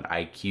have an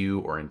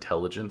IQ or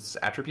intelligence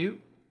attribute.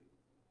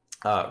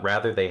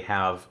 Rather, they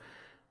have,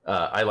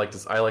 I like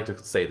to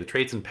say, the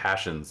traits and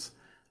passions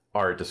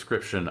are a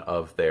description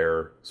of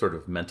their sort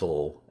of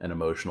mental and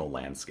emotional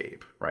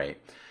landscape, right?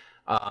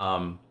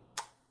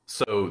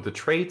 So the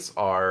traits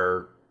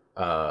are,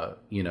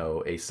 you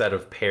know, a set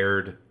of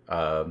paired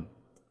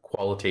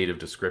qualitative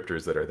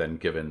descriptors that are then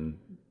given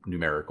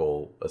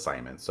numerical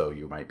assignments. So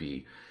you might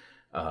be,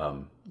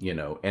 you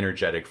know,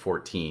 energetic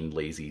 14,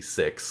 lazy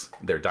 6.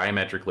 They're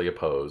diametrically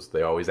opposed.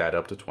 They always add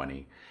up to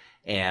 20.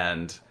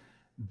 And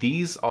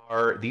these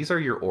are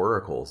your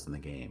oracles in the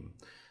game.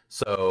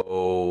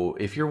 So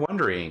if you're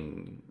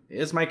wondering,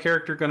 is my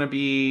character going to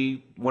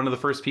be one of the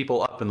first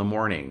people up in the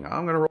morning?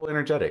 I'm going to roll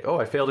energetic. Oh,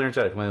 I failed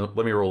energetic.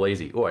 Let me roll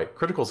lazy. Oh,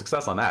 critical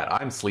success on that.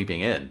 I'm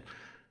sleeping in.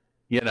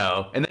 You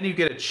know, and then you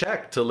get a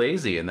check to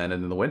lazy, and then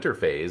in the winter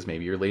phase,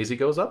 maybe your lazy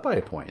goes up by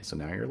a point. So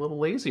now you're a little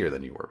lazier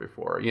than you were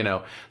before, you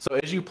know. So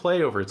as you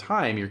play over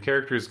time, your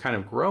characters kind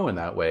of grow in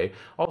that way.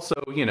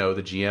 Also, you know,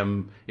 the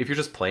GM, if you're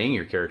just playing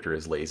your character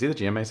as lazy, the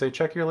GM may say,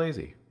 check your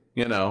lazy,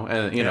 you know,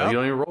 and, you know, you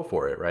don't even roll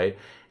for it, right?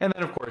 And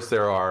then, of course,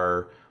 there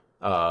are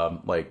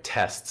like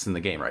tests in the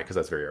game, right? Because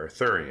that's very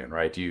Arthurian,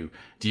 right? Do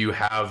you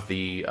have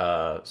the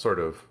sort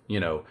of, you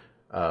know,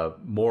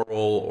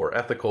 moral or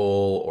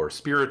ethical or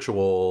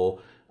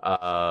spiritual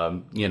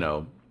you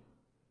know,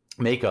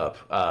 makeup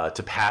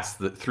to pass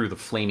through the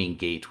flaming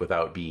gate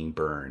without being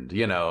burned,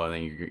 you know, and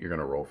then you're going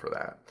to roll for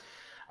that.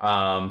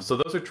 So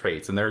those are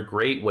traits, and they're a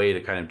great way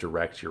to kind of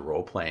direct your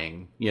role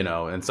playing, you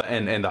know, and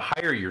the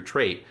higher your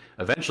trait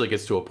eventually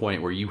gets to a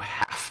point where you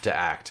have to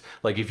act.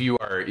 Like if you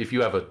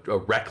have a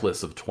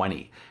reckless of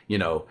 20, you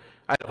know,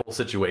 I had a whole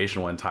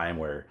situation one time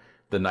where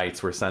the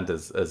knights were sent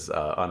as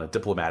on a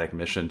diplomatic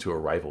mission to a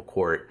rival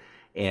court,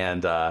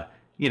 and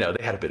you know,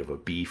 they had a bit of a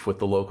beef with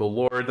the local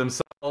lord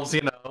themselves,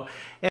 you know,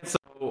 and so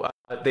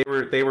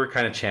they were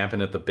kind of champing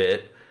at the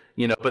bit,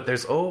 you know, but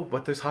there's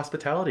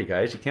hospitality,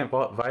 guys. You can't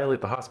violate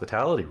the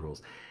hospitality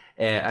rules.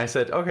 And I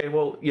said, okay,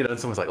 well, you know, and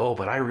someone's like, oh,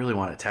 but I really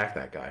want to attack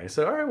that guy. I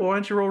said, all right, well, why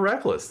don't you roll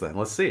reckless then?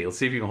 Let's see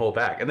if you can hold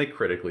back. And they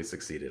critically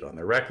succeeded on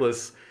their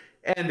reckless,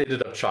 and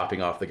ended up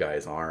chopping off the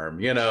guy's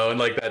arm, and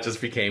like that just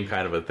became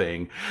kind of a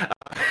thing,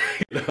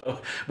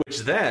 which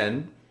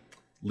then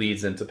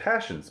leads into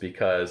passions,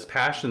 because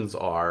passions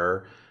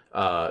are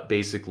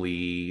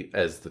basically,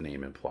 as the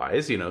name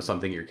implies,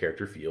 something your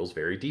character feels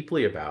very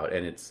deeply about,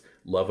 and it's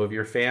love of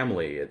your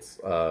family, it's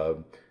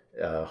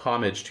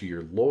homage to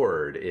your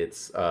lord,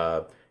 it's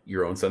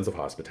your own sense of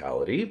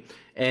hospitality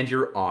and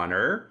your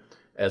honor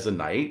as a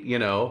knight,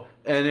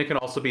 and it can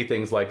also be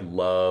things like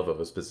love of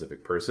a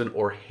specific person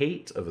or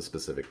hate of a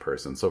specific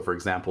person. So for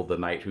example, the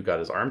knight who got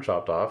his arm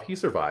chopped off, he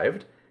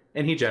survived,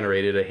 and he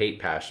generated a hate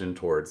passion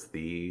towards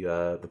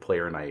the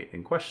player knight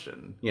in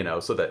question,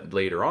 so that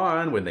later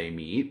on when they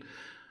meet,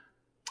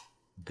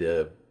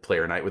 the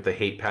player knight with the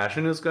hate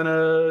passion is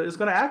gonna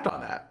act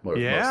on that most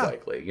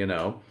likely,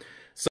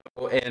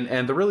 So,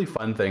 and the really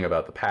fun thing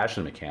about the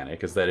passion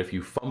mechanic is that if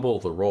you fumble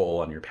the roll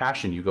on your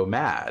passion, you go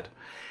mad.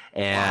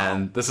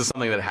 And This is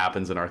something that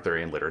happens in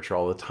Arthurian literature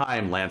all the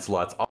time.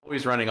 Lancelot's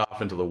always running off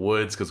into the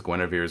woods because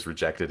Guinevere's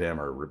rejected him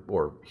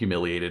or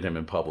humiliated him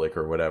in public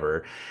or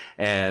whatever.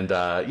 And,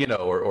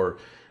 or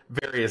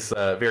various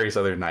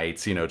other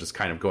knights, just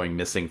kind of going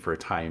missing for a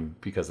time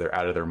because they're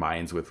out of their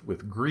minds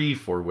with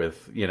grief or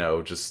with,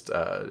 just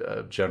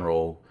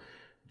general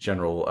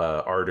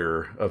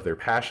ardor of their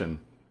passion.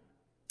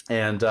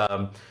 And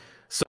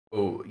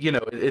so,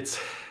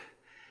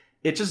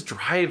 it just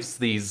drives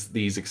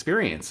these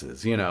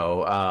experiences,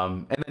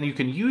 and then you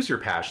can use your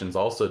passions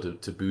also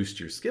to boost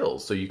your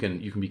skills. So you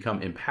can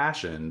become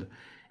impassioned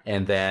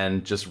and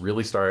then just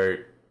really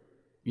start,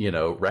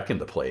 wrecking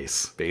the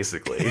place,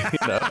 basically.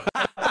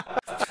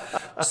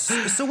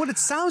 So what it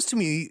sounds to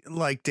me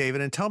like,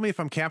 David, and tell me if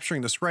I'm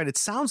capturing this right, it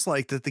sounds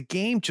like that the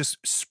game just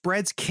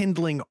spreads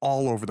kindling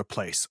all over the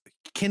place.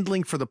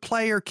 Kindling for the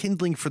player,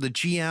 kindling for the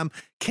GM,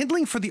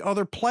 kindling for the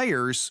other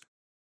players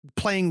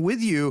playing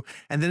with you,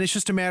 and then it's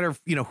just a matter of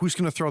who's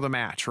going to throw the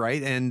match,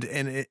 right? And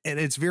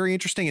it's very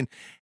interesting,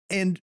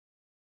 and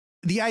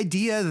the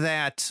idea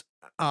that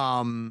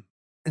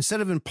instead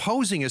of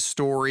imposing a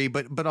story,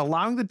 but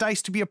allowing the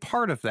dice to be a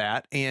part of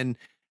that, and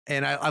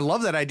I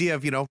love that idea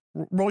of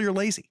roll your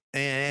lazy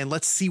and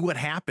let's see what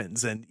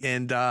happens,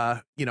 and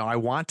I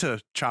want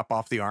to chop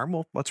off the arm,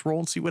 well, let's roll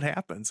and see what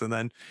happens, and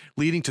then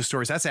leading to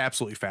stories. That's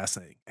absolutely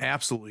fascinating.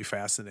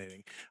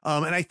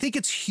 And I think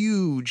it's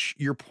huge,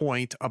 your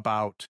point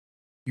about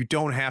you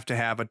don't have to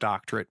have a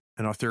doctorate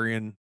in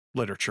Arthurian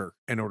literature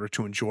in order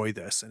to enjoy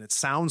this, and it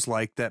sounds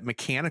like that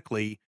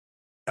mechanically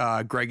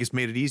Greg has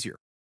made it easier.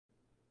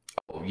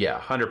 Oh, yeah,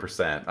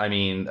 100%. I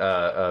mean,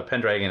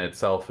 Pendragon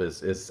itself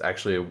is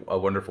actually a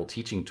wonderful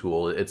teaching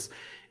tool. It's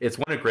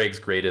one of Greg's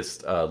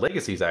greatest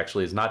legacies,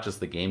 actually, is not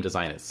just the game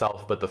design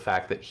itself, but the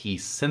fact that he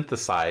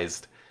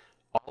synthesized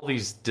all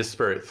these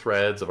disparate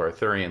threads of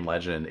Arthurian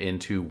legend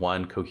into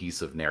one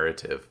cohesive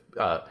narrative.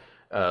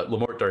 Le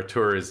Morte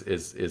d'Arthur is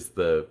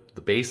the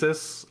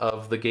basis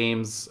of the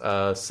game's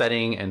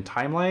setting and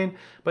timeline,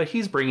 but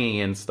he's bringing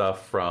in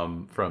stuff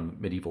from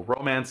medieval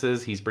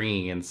romances. He's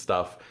bringing in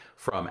stuff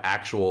from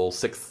actual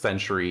 6th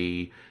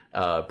century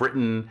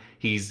Britain.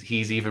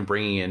 He's even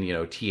bringing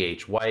in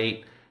T.H.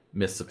 White,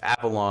 Mists of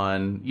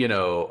Avalon,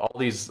 all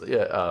these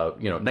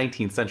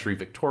 19th century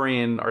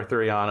Victorian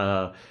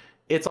Arthuriana.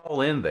 It's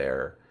all in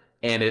there,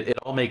 and it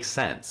all makes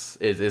sense.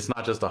 It's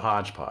not just a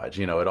hodgepodge.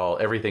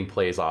 Everything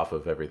plays off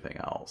of everything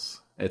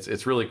else.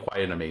 It's really quite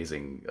an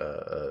amazing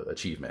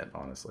achievement,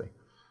 honestly.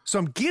 So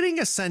I'm getting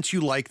a sense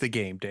you like the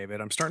game,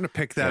 David. I'm starting to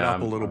pick that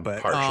up a little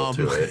bit. Partial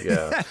to it,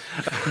 yeah.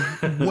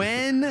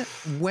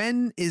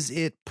 When is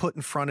it put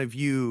in front of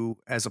you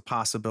as a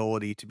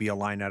possibility to be a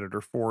line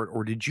editor for it,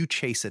 or did you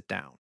chase it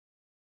down?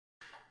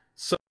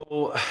 So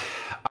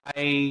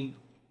after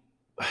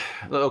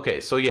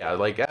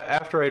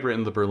I'd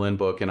written the Berlin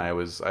book and I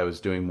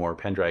was doing more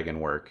Pendragon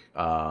work,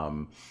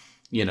 and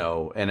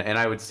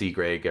I would see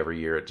Greg every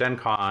year at Gen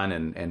Con,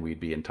 and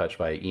we'd be in touch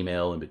via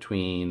email in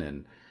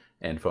between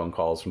and phone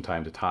calls from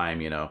time to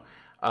time,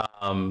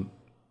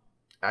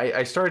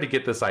 I started to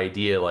get this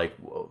idea, like,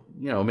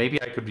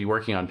 maybe I could be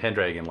working on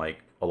Pendragon like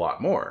a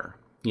lot more,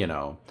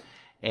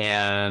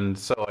 and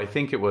so I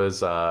think it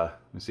was,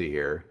 let me see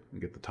here, let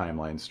me get the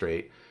timeline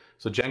straight.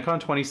 So Gen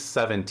Con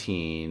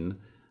 2017,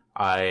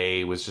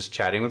 I was just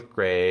chatting with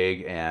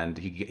Greg, and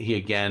he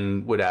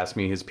again would ask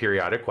me his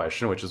periodic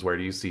question, which is, where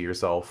do you see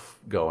yourself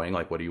going?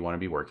 Like, what do you want to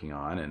be working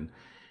on?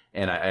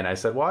 And I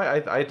said, well,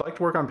 I'd like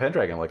to work on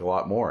Pendragon like a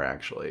lot more,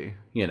 actually,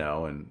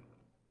 and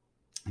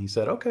he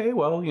said, okay,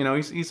 well,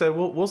 he said,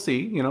 we'll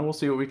see, we'll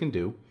see what we can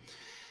do.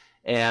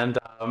 And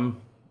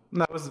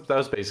that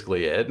was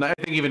basically it. And I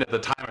think even at the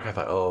time, I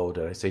thought, oh,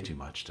 did I say too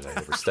much? Did I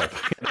overstep?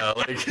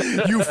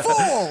 You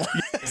fool!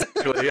 Yeah,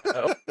 exactly.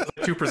 Was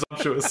I too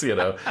presumptuous?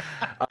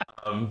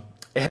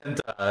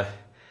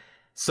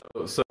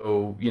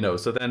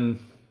 So then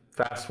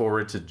fast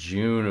forward to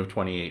June of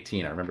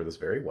 2018. I remember this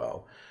very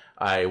well.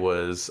 I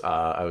was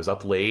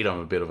up late. I'm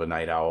a bit of a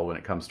night owl when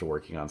it comes to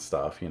working on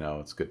stuff.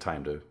 It's a good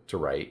time to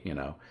write. And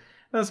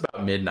it's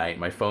about midnight.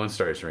 My phone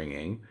starts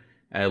ringing,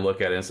 And I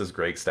look at it and it says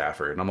Greg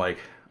Stafford. And I'm like,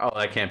 oh,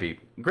 that can't be.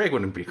 Greg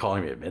wouldn't be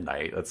calling me at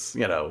midnight. That's,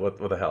 what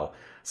the hell?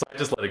 So I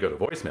just let it go to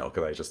voicemail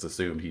because I just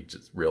assumed he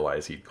just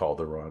realized he'd called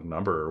the wrong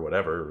number or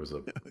whatever. It was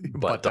a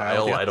butt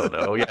dial. Yeah. I don't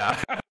know.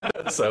 Yeah.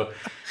 So,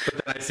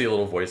 but then I see a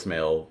little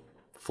voicemail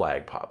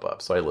flag pop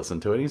up. So I listen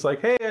to it. And he's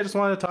like, hey, I just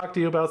wanted to talk to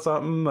you about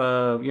something.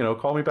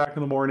 Call me back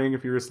in the morning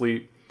if you're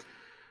asleep.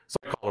 So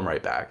I call him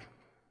right back.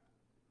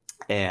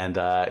 And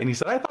he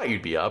said, I thought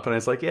you'd be up. And I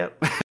was like,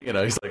 yep.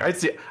 He's like, I've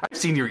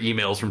seen your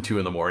emails from 2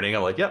 a.m.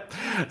 I'm like, yep.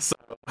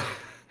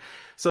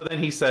 So then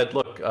he said,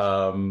 look,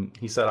 I'm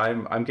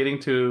getting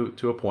to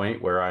a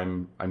point where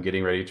I'm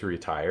getting ready to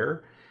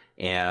retire.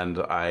 And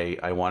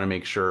I want to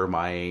make sure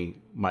my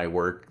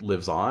work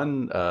lives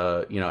on,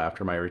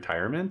 after my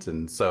retirement.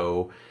 And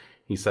so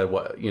he said,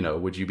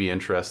 would you be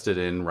interested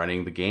in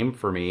running the game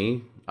for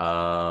me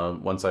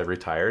once I've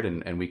retired,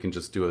 and we can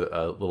just do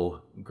a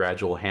little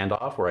gradual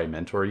handoff where I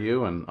mentor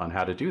you on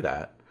how to do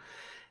that.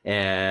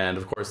 And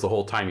of course, the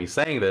whole time he's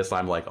saying this,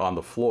 I'm like on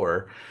the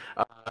floor,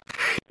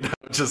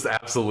 just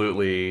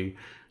absolutely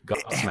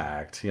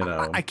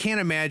gobsmacked. I can't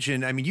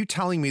imagine. I mean, you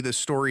telling me this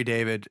story,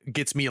 David,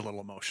 gets me a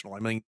little emotional. I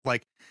mean,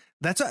 like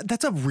that's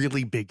a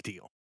really big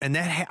deal, and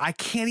that I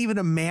can't even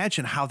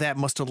imagine how that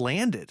must have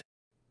landed.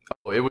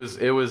 Oh, it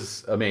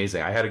was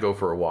amazing. I had to go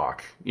for a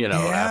walk,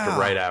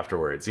 right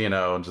afterwards,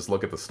 and just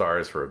look at the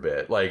stars for a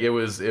bit. Like it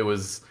was,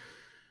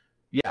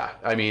 yeah.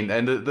 I mean,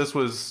 and this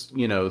was,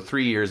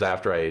 3 years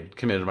after I had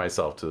committed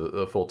myself to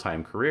a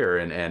full-time career.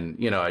 And,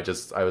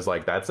 I was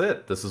like, that's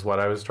it. This is what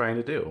I was trying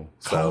to do.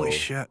 So, holy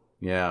shit.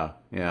 Yeah.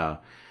 Yeah.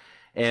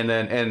 And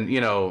then,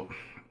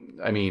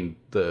 I mean,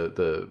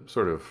 the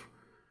sort of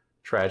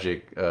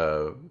tragic,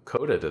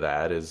 coda to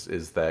that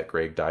is that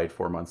Greg died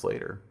 4 months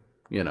later,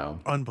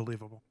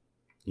 Unbelievable.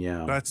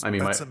 Yeah. That's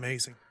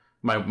amazing.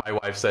 My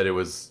wife said it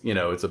was,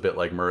 it's a bit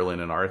like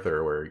Merlin and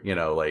Arthur where,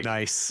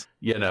 nice.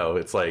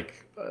 It's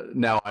like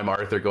now I'm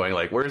Arthur going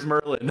like, where's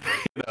Merlin?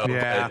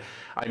 Yeah. But,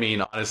 I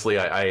mean, honestly,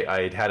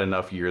 I'd had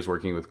enough years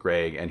working with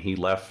Greg and he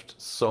left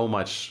so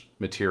much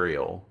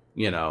material,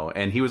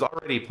 and he was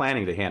already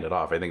planning to hand it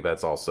off. I think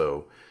that's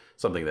also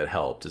something that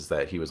helped is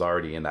that he was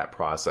already in that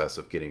process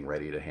of getting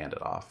ready to hand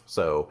it off.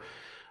 So,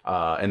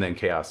 and then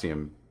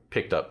Chaosium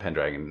picked up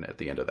Pendragon at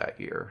the end of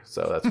that year.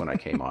 So that's when I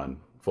came on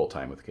full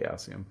time with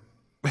Chaosium.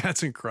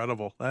 That's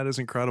incredible. That is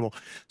incredible.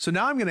 So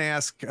now I'm going to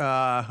ask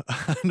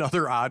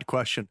another odd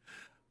question.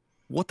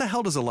 What the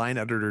hell does a line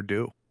editor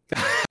do?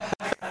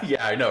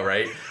 Yeah, I know,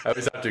 right? I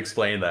always have to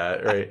explain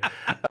that, right?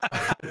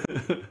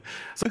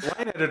 So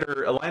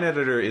a line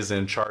editor is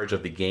in charge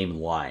of the game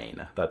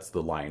line. That's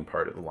the line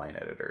part of the line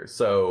editor.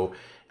 So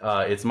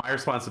it's my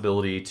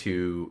responsibility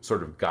to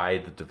sort of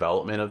guide the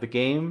development of the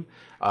game.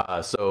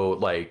 So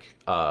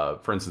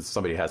for instance,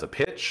 somebody has a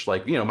pitch,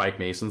 Mike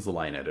Mason's the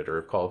line editor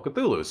of Call of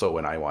Cthulhu. So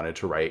when I wanted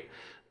to write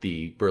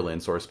the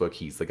Berlin source book,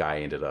 he's the guy I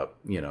ended up,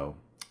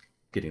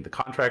 getting the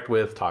contract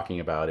with,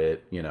 talking about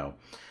it,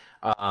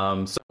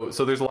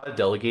 So there's a lot of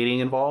delegating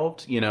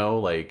involved,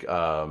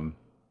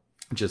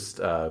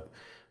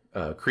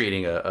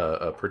 creating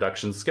a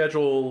production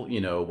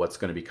schedule, what's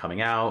going to be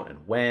coming out and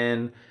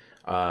when,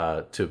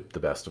 to the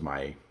best of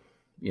my,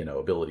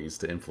 abilities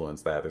to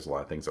influence that. There's a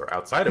lot of things that are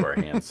outside of our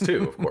hands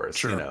too, of course,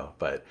 sure.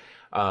 But,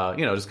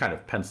 just kind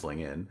of penciling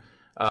in.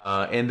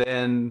 And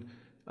then,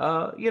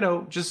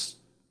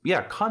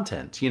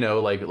 content,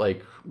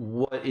 like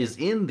what is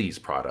in these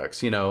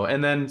products,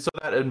 and then, so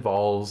that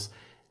involves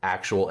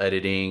actual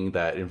editing,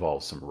 that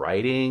involves some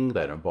writing,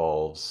 that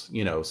involves,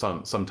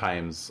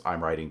 sometimes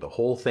I'm writing the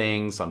whole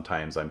thing.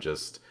 Sometimes I'm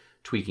just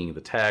tweaking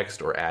the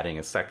text or adding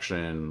a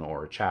section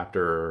or a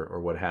chapter or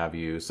what have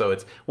you. So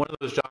it's one of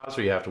those jobs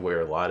where you have to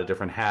wear a lot of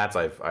different hats.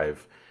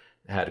 I've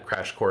had a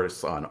crash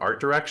course on art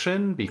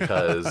direction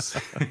because,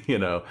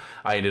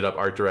 I ended up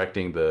art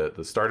directing the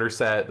starter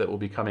set that will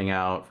be coming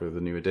out for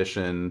the new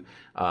edition.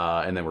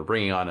 And then we're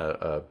bringing on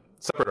a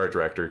separate art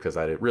director because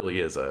it really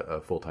is a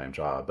full-time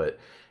job. But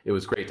it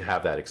was great to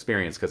have that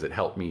experience because it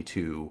helped me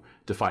to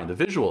define the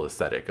visual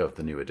aesthetic of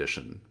the new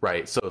edition,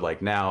 right? So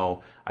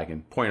now I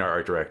can point our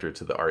art director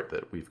to the art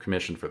that we've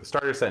commissioned for the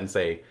starter set and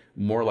say,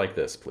 more like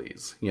this,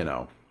 please,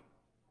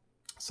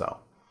 So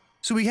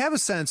we have a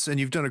sense,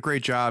 and you've done a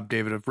great job,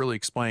 David, of really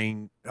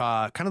explaining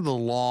kind of the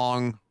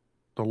long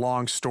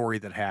story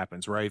that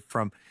happens, right?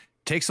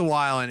 Takes a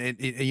while, and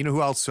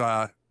who else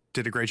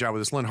did a great job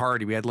with this? Lynn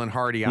Hardy. We had Lynn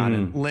Hardy on,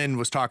 and Lynn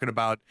was talking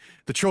about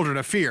The Children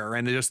of Fear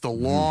and just the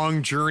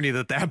long journey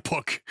that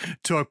book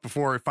took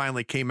before it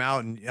finally came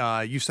out. And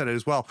you said it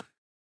as well.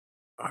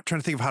 I'm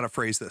trying to think of how to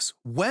phrase this.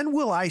 When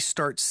will I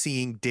start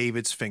seeing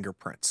David's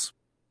fingerprints?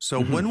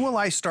 So when will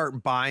I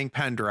start buying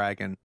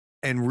Pendragon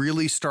and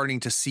really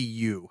starting to see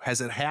you? Has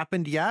it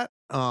happened yet?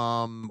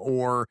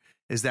 Or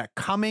is that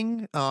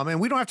coming? And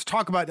we don't have to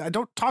talk about, I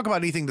don't talk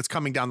about anything that's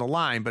coming down the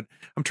line, but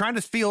I'm trying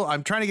to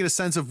get a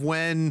sense of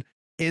when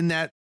in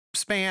that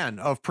span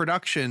of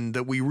production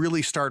that we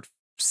really start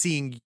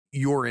seeing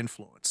your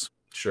influence.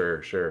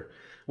 Sure.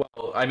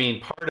 Well, I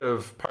mean, part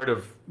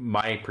of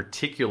my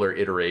particular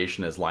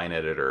iteration as line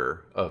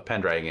editor of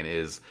Pendragon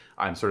is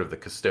I'm sort of the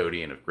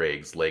custodian of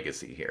Greg's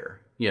legacy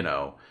here. You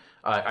know,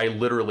 I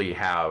literally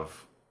have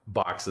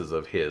boxes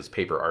of his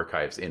paper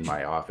archives in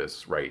my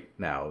office right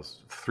now,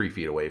 3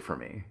 feet away from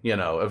me. You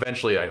know,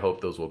 eventually I hope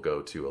those will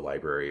go to a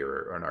library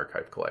or an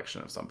archive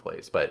collection of some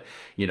place. But,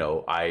 you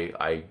know,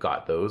 I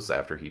got those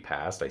after he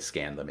passed. I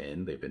scanned them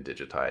in. They've been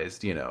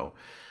digitized, you know.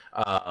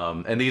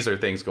 And these are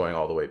things going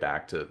all the way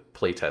back to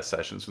playtest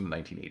sessions from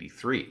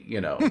 1983,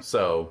 you know.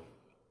 So,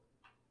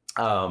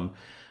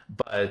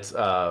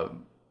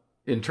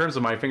 in terms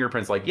of my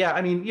fingerprints, like, yeah,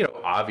 I mean, you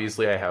know,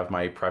 obviously I have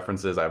my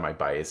preferences, I have my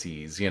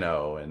biases, you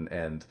know,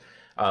 and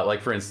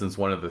like, for instance,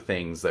 one of the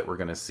things that we're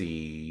going to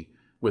see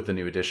with the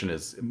new edition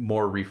is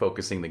more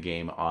refocusing the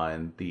game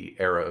on the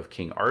era of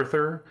King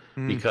Arthur,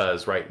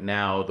 because right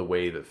now the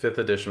way that 5th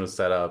edition was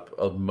set up,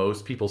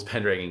 most people's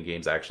Pendragon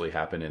games actually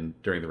happen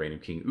during the reign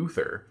of King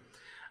Uther.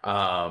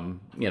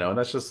 You know, and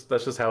that's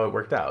just how it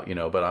worked out, you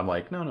know. But I'm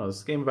like, no, this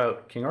is a game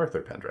about King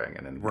Arthur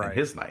Pendragon and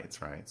his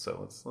knights, right?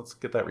 So let's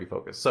get that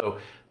refocused. So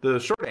the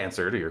short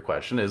answer to your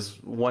question is,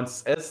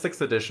 once as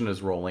 6th edition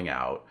is rolling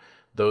out,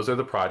 those are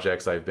the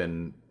projects I've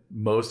been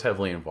most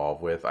heavily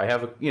involved with. I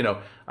have, you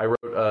know, I wrote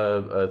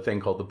a thing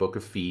called the Book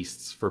of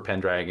Feasts for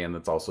Pendragon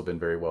that's also been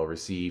very well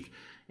received.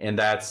 And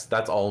that's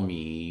all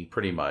me,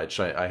 pretty much.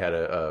 I had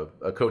a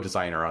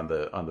co-designer on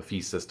the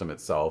feast system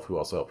itself, who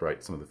also helped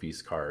write some of the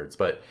feast cards.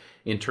 But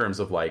in terms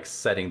of like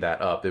setting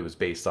that up, it was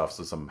based off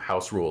of some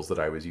house rules that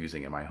I was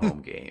using in my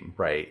home game,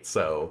 right?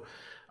 So,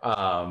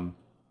 so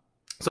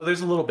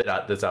there's a little bit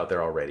that's out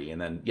there already.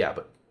 And then, yeah,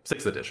 but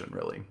 6th edition,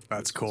 really.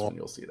 That's cool.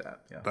 You'll see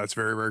that. Yeah, that's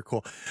very, very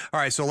cool. All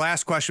right, so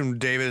last question,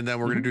 David, and then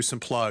we're going to do some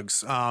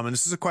plugs. And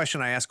this is a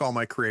question I ask all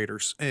my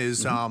creators: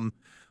 is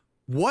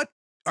what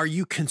are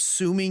you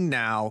consuming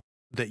now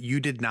that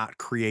you did not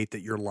create that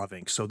you're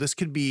loving? So this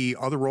could be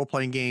other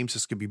role-playing games,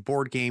 this could be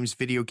board games,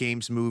 video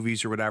games,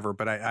 movies, or whatever.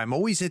 But I'm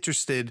always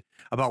interested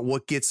about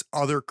what gets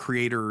other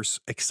creators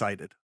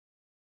excited.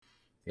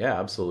 Yeah,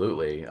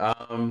 absolutely.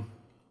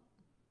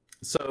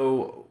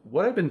 So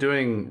what I've been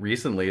doing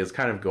recently is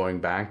kind of going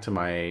back to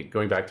my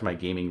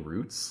gaming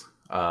roots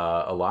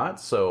a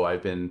lot. So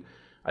I've been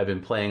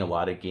playing a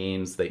lot of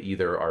games that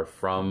either are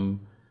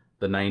from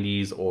the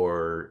 90s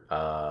or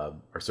are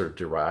sort of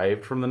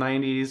derived from the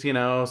 90s, you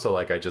know. So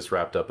like I just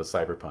wrapped up a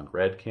Cyberpunk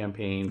Red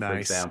campaign, for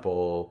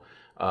example.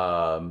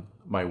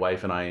 My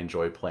wife and I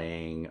enjoy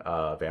playing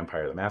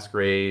Vampire the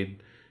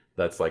Masquerade.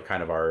 That's like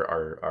kind of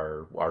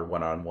our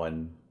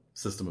one-on-one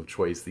system of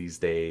choice these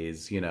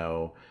days, you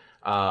know.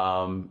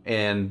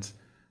 And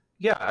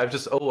yeah, I've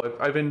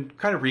been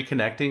kind of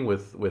reconnecting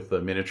with the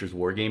miniatures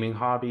wargaming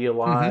hobby a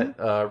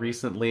lot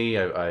recently.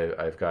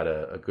 I've got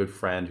a good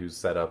friend who's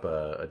set up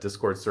a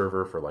Discord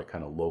server for like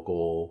kind of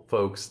local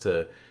folks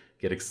to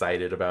get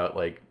excited about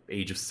like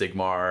Age of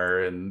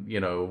Sigmar and, you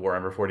know,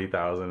 Warhammer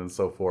 40,000 and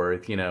so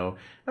forth, you know.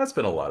 That's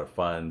been a lot of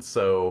fun.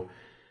 So,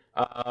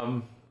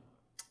 and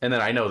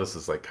then I know this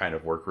is like kind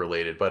of work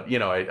related, but you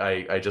know,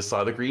 I just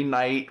saw The Green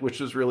Knight,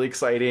 which was really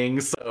exciting.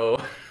 So,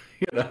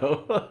 you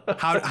know,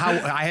 how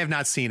I have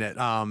not seen it,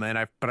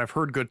 but I've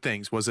heard good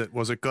things. Was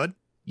it good?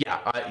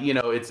 Yeah, you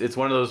know, it's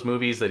one of those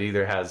movies that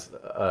either has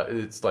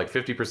it's like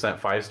 50%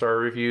 5-star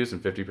reviews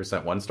and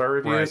 50% 1-star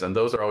reviews, and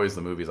those are always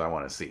the movies I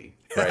want to see.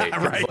 Right,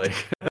 right.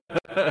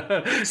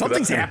 Like,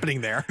 something's happening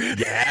there.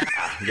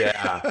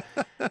 Yeah.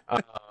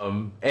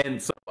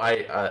 And so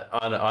I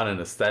on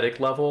an aesthetic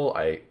level,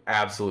 I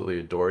absolutely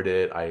adored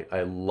it.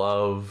 I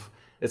love.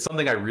 It's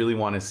something I really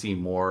want to see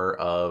more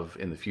of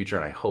in the future,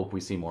 and I hope we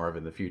see more of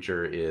in the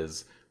future,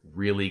 is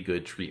really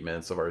good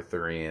treatments of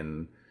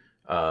Arthurian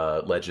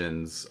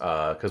legends,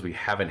 because we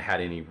haven't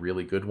had any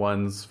really good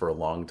ones for a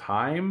long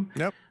time.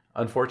 Yep.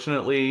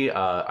 Unfortunately,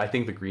 I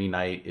think The Green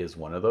Knight is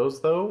one of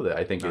those, though. That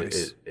I think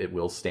it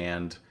will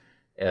stand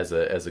as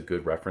a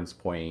good reference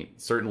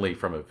point, certainly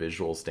from a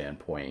visual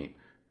standpoint.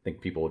 I think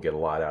people will get a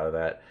lot out of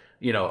that.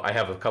 You know, I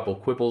have a couple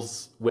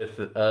quibbles with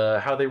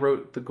how they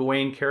wrote the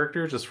Gawain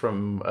character, just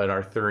from an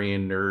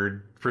Arthurian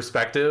nerd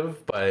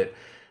perspective. But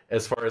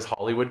as far as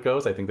Hollywood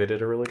goes, I think they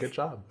did a really good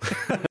job.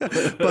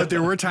 But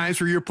there were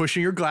times where you're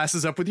pushing your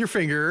glasses up with your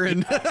finger.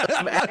 And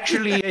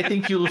actually, I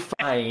think you'll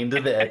find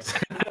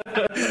that.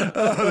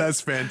 Oh, that's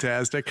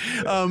fantastic.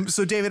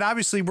 So, David,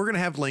 obviously, we're going to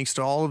have links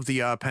to all of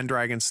the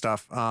Pendragon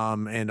stuff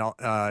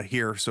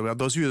here. So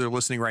those of you that are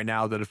listening right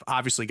now that have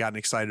obviously gotten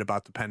excited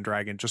about the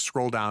Pendragon, just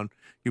scroll down.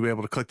 You'll be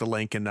able to click the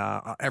link, and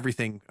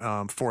everything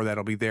for that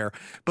will be there.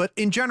 But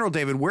in general,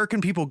 David, where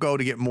can people go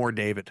to get more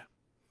David?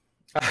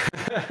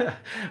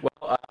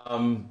 Well,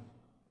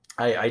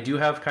 I do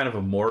have kind of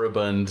a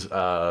moribund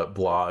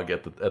blog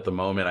at the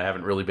moment. I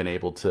haven't really been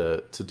able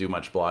to do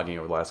much blogging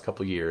over the last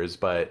couple of years,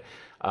 but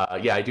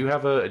yeah, I do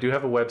have a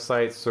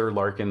website,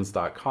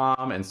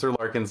 sirlarkins.com, and Sir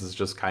Larkins is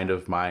just kind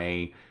of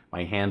my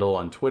handle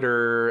on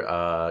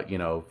Twitter. You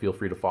know, feel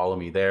free to follow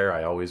me there.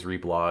 I always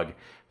reblog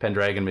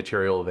Pendragon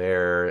material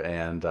there,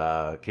 and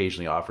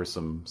occasionally offer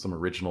some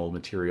original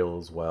material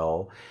as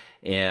well.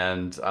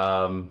 And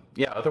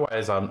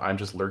otherwise I'm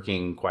just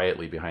lurking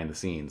quietly behind the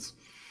scenes.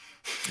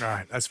 All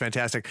right, that's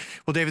fantastic.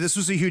 Well, David, this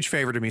was a huge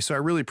favor to me, so I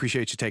really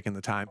appreciate you taking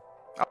the time.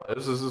 Oh,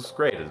 this is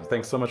great.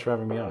 Thanks so much for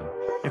having me on.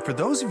 And for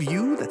those of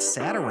you that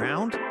sat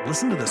around,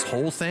 listened to this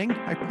whole thing,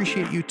 I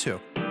appreciate you too.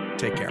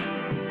 Take care.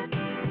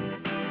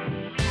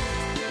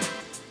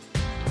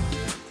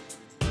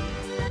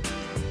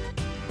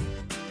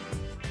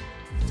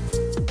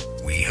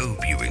 We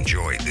hope you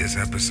enjoyed this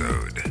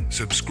episode.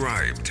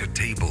 Subscribe to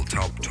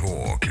Tabletop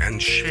Talk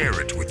and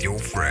share it with your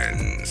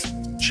friends.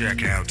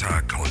 Check out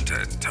our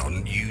content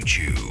on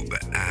YouTube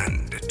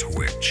and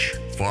Twitch.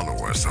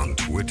 Follow us on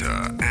Twitter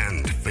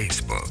and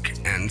Facebook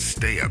and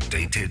stay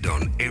updated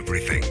on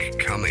everything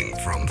coming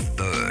from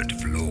Third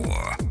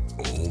Floor.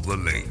 All the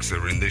links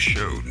are in the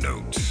show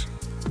notes.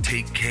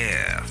 Take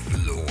care,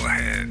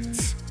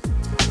 floorheads.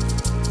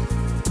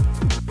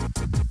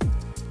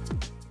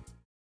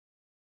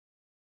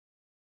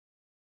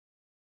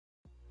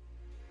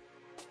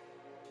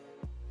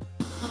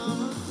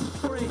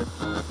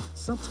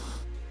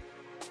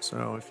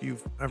 So if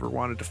you've ever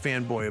wanted to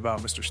fanboy about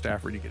Mr.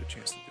 Stafford, you get a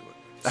chance to do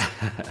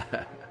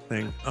it.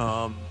 Thing.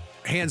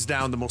 Hands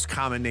down, the most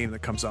common name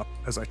that comes up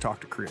as I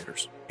talk to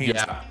creators.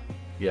 Hands down.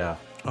 Yeah.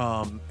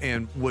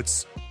 And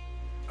what's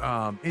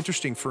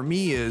interesting for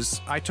me is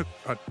I took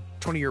a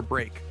 20-year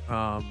break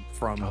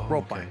from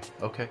role playing.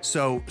 Okay.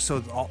 So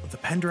the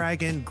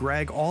Pendragon,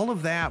 Greg, all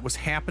of that was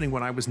happening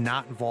when I was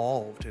not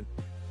involved. And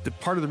the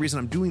part of the reason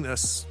I'm doing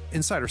this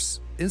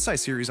Inside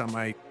series on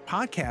my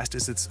podcast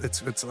is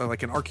it's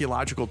like an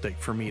archaeological dig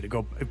for me to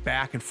go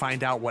back and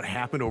find out what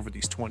happened over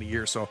these 20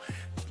 years. So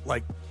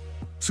like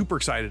super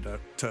excited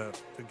to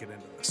get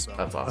into this. So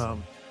that's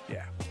awesome.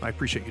 Yeah, I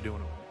appreciate you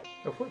doing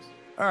it. Of course.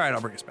 All right,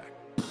 I'll bring us back.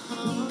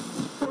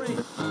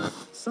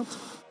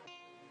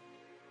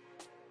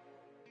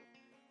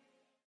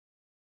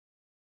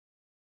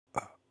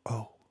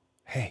 Oh,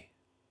 hey,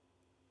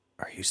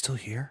 are you still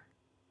here?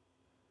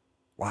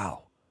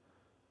 Wow.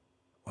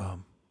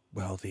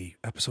 Well, the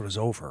episode is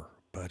over,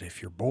 but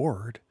if you're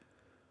bored,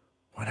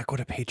 why not go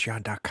to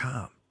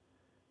patreon.com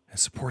and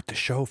support the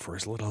show for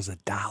as little as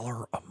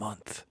 $1 a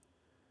month?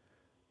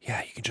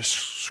 Yeah, you can just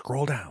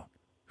scroll down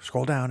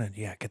and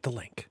get the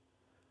link.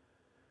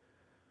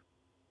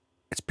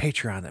 It's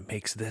Patreon that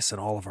makes this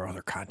and all of our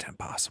other content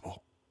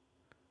possible.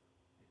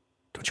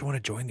 Don't you want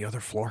to join the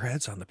other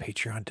floorheads on the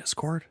Patreon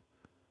Discord?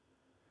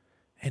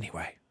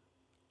 Anyway,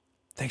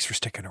 thanks for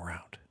sticking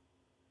around.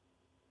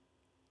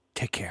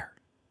 Take care.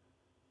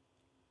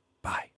 Bye.